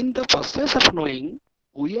 In the process of knowing,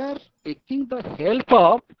 we are taking the help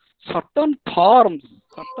of certain forms,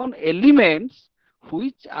 certain elements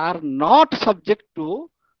which are not subject to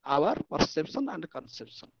our perception and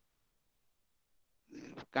conception.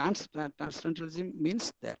 Kant's transcendentalism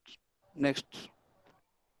means that. Next.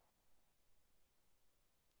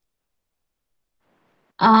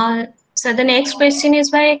 So the next question is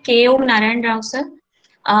by K.O. Narayan Rao sir.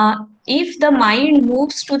 If the mind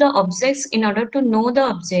moves to the objects in order to know the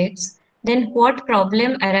objects, then what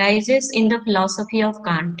problem arises in the philosophy of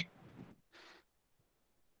Kant?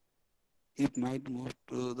 If mind moves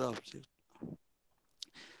to the object,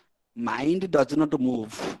 mind does not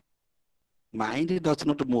move. Mind does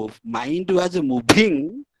not move. Mind was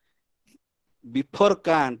moving before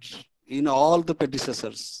Kant in all the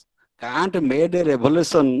predecessors. Kant made a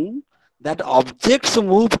revelation that objects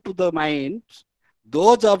move to the mind.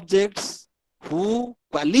 Those objects who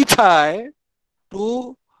qualify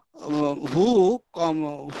to the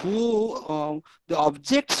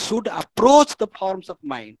object should approach the forms of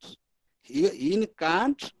mind. In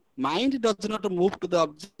Kant, mind does not move to the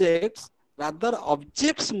objects, rather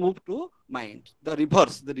objects move to mind. The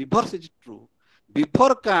reverse is true.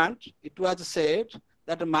 Before Kant, it was said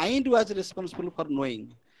that mind was responsible for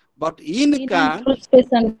knowing. But in In and Kant, through space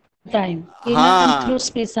and time. In and through ha,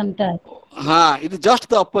 space and time. it is just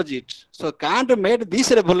the opposite. So Kant made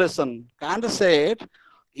this revelation. Kant said,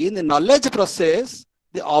 in the knowledge process,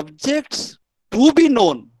 the objects to be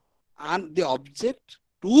known and the object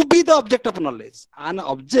to be the object of knowledge. An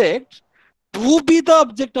object to be the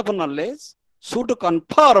object of knowledge should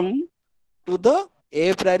conform to the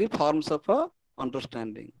a priori forms of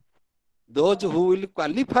understanding. Those who will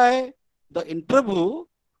qualify the interview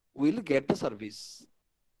will get the service.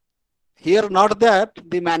 Here, not that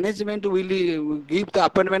the management will give the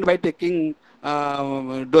appointment by taking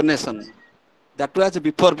donation. That was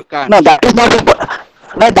before No, Kant. that is not the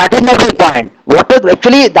no, that is not the point. What is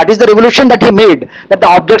actually that is the revolution that he made, that the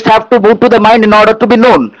objects have to move to the mind in order to be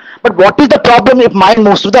known. But what is the problem if mind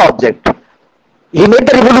moves to the object? He made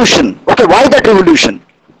the revolution. Okay, why that revolution?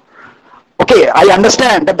 Okay, I Oh,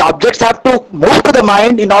 understand that the objects have to move to the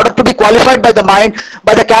mind in order to be qualified by the mind,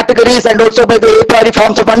 by the categories and also by the a priori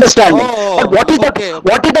forms of understanding. But okay, okay.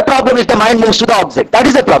 what is the problem if the mind moves to the object? That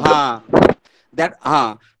is the problem. Uh, that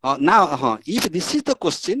now if this is the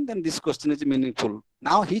question, then this question is meaningful.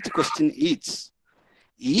 Now his question is,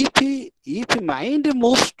 if mind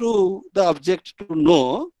moves to the object to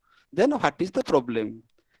know, then what is the problem?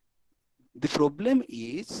 The problem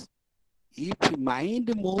is, if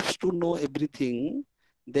mind moves to know everything,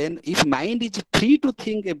 then if mind is free to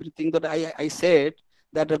think everything, that I said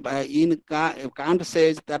that in Kant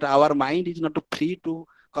says that our mind is not free to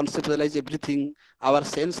conceptualize everything, our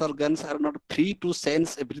sense organs are not free to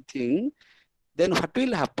sense everything, then what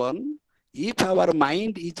will happen if our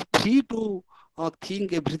mind is free to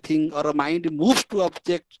think everything, or a mind moves to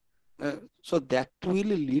object? So that will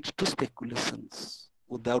lead to speculations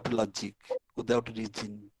without logic, without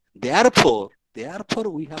reason. Therefore,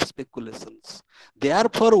 we have speculations.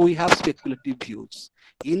 Therefore, we have speculative views.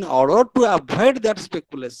 In order to avoid that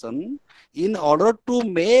speculation, in order to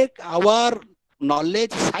make our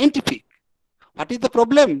knowledge scientific, what is the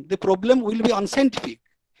problem? The problem will be unscientific.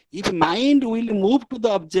 If mind will move to the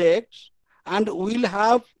object and will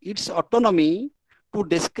have its autonomy to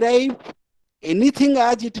describe anything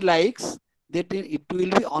as it likes, that it will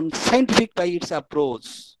be unscientific by its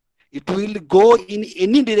approach. It will go in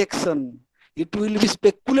any direction. It will be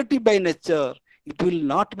speculative by nature. It will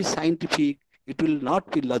not be scientific. It will not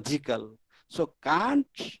be logical. So Kant,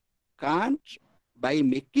 by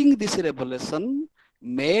making this revelation,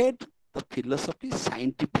 made the philosophy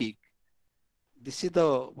scientific. This is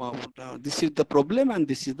the problem, and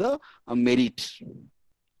this is the merit.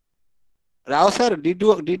 Rao sir, did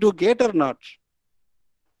you get or not?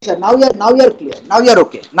 Okay, sir. Now you're clear. Now you're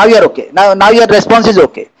okay. Now you're okay. Now your response is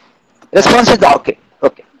okay. Thank Response is you. okay.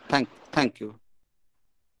 Okay. Thank you.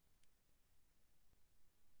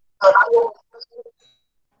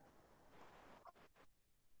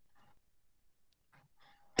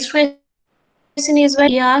 The next question is where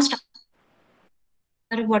he asked,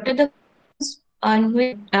 what are the conditions on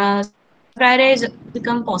which priori is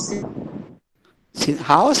become possible.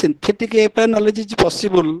 How synthetic a priori knowledge is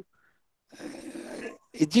possible?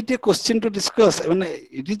 Is it a question to discuss? I mean,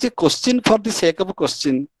 it is a question for the sake of a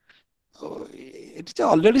question. It is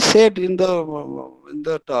already said in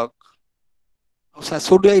the talk. So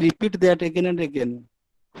should I repeat that again and again?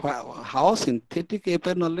 How synthetic a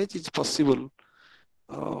priori knowledge is possible?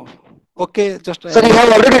 Uh, okay, just I Sir, you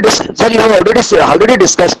am have already sir, you have already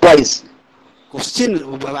discussed twice. question.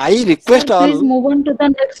 I Sir, request please all. move on to the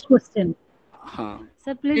next question. Huh.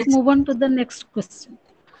 Sir, please Yes. move on to the next question.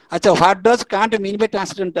 Acha, what does Kant mean by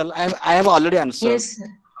transcendental? I have already answered. Yes.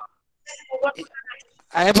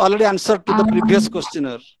 I have already answered to the previous Um,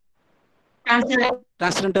 questioner. transcendental.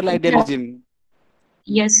 Transcendental idealism.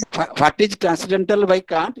 Yes. What is transcendental by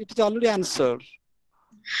Kant? It is already answered.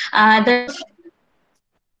 The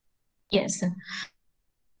yes.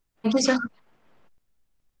 Thank you, sir.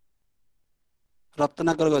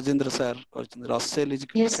 Ratnakar Gajendra sir. Russell is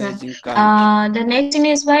Yes, sir. criticizing Kant. The next thing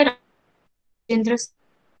is why Rajendra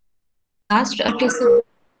asked it is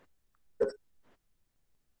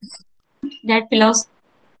that philosophy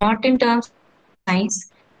not in terms of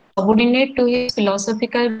science subordinate to his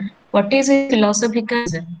philosophical. What is his philosophical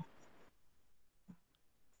vision?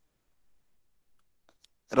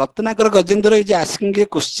 Ratnakar Gajendra is asking a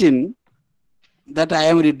question that I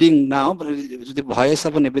am reading now, but the voice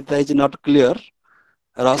of Nivedita is not clear.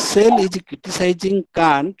 Russell is criticizing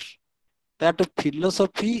Kant that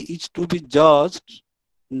philosophy is to be judged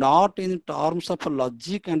not in terms of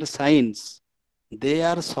logic and science. They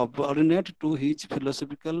are subordinate to his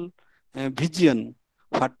philosophical vision.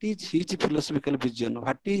 What is his philosophical vision?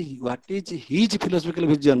 What is his philosophical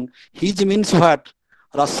vision? His means what?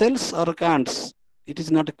 Russell's or Kant's? It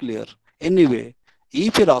is not clear. Anyway,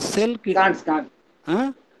 if Russell, Kant's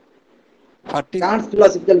huh? What is? Kant's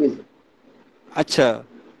philosophical vision. Acha.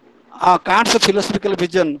 Kant's philosophical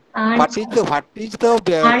vision. And What is the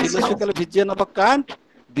and philosophical vision of a Kant?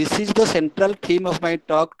 This is the central theme of my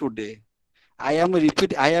talk today. I have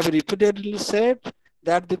repeatedly said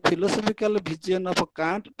that the philosophical vision of a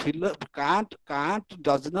Kant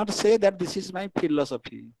does not say that this is my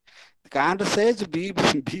philosophy. Kant says be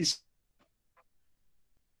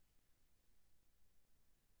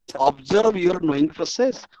observe your knowing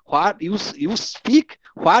process. What you speak,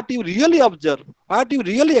 what you really observe, what you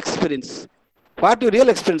really experience, what you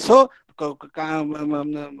really experience. So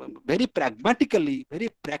very pragmatically, very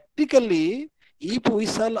practically, if we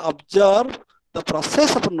shall observe the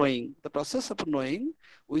process of knowing,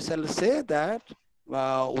 we shall say that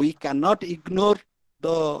we cannot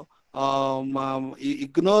the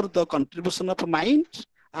ignore the contribution of mind,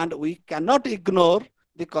 and we cannot ignore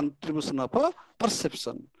the contribution of a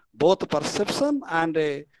perception. Both perception and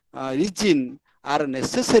reason are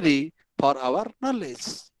necessary for our knowledge.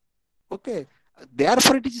 Okay.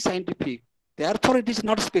 Therefore, it is scientific. Therefore, it is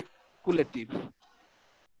not speculative.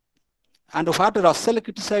 And what Russell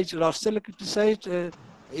criticized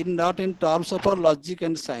in not in terms of logic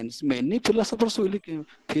and science. Many philosophers will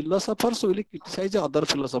criticize other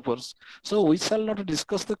philosophers. So we shall not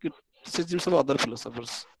discuss the criticisms of other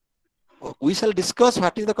philosophers. We shall discuss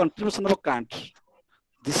what is the contribution of Kant.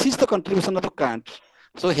 This is the contribution of Kant.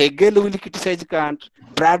 So Hegel will criticize Kant,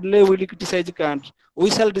 Bradley will criticize Kant.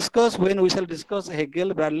 We shall discuss when we shall discuss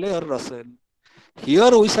Hegel, Bradley, or Russell.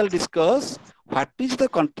 Here we shall discuss what is the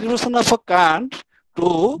contribution of a Kant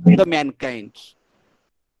to the mankind.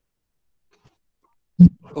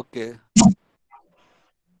 Okay.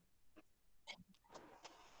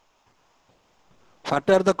 What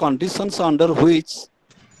are the conditions under which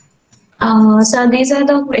so these are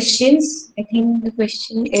the questions. I think the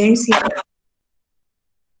question ends here.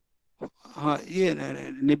 yeah,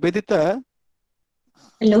 Nivedita,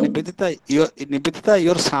 Hello. Nivedita,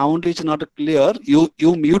 your sound is not clear. You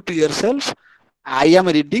mute yourself. I am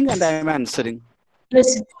reading and I am answering.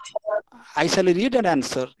 Listen. I shall read and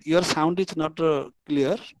answer. Your sound is not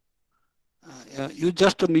clear. You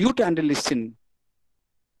just mute and listen.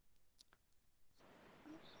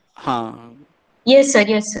 Yes, sir.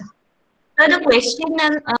 Yes, sir. So the question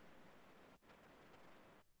and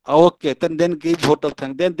Okay, then give vote of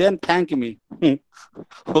thanks. Then thank me.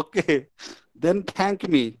 Okay, then thank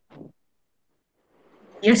me.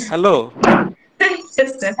 yes. Hello.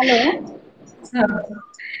 Yes, sir. Hello.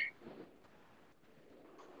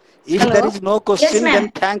 If there Hello. is no Yes, question, then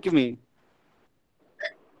ma'am. thank me.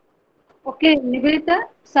 Okay, Nivedita,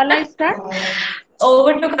 shall I start?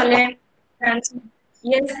 Over to Kalyan.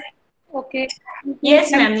 Yes. Okay. Thank you. Yes,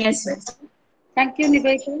 Thank ma'am. you. Yes, sir. Thank you,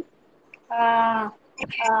 Nivedita. I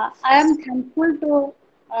am thankful to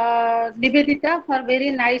Nivedita for very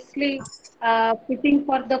nicely putting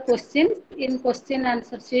for the questions in question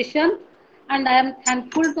answer session. And I am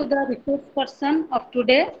thankful to the resource person of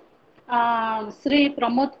today, Sri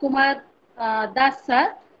Pramod Kumar Das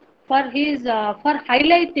sir, for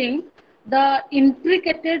highlighting the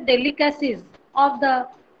intricate delicacies of the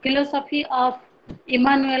philosophy of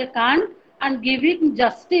Immanuel Kant and giving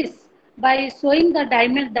justice by showing the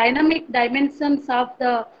dynamic dimensions of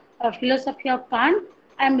the philosophy of Kant.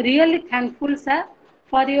 I am really thankful, sir,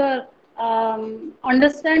 for your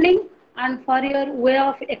understanding and for your way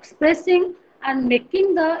of expressing and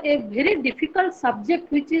making the a very difficult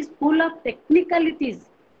subject which is full of technicalities,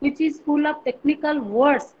 which is full of technical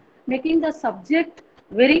words, making the subject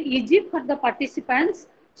very easy for the participants.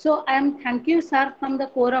 So I am thank you, sir, from the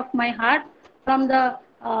core of my heart, from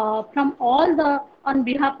all the on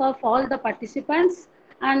behalf of all the participants,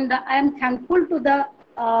 and I am thankful to the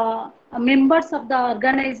members of the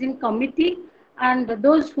organizing committee and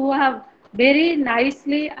those who have very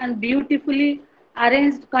nicely and beautifully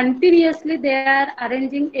arranged continuously. They are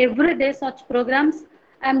arranging every day such programs.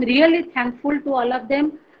 I am really thankful to all of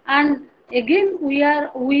them. And again,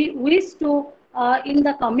 we wish to in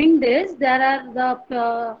the coming days there are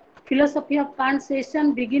the philosophy of Kant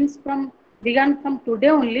session began from today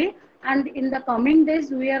only, and in the coming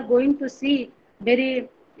days we are going to see very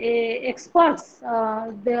experts,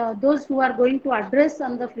 those who are going to address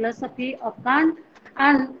on the philosophy of Kant.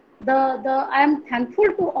 And the I am thankful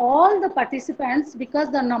to all the participants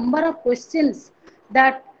because the number of questions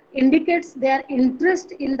that indicates their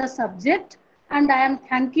interest in the subject. And I am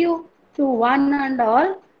thank you to one and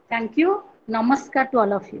all. Thank you. Namaskar to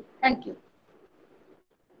all of you. Thank you.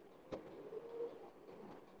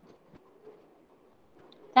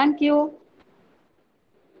 Thank you.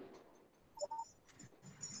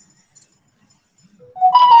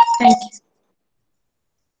 Thank you.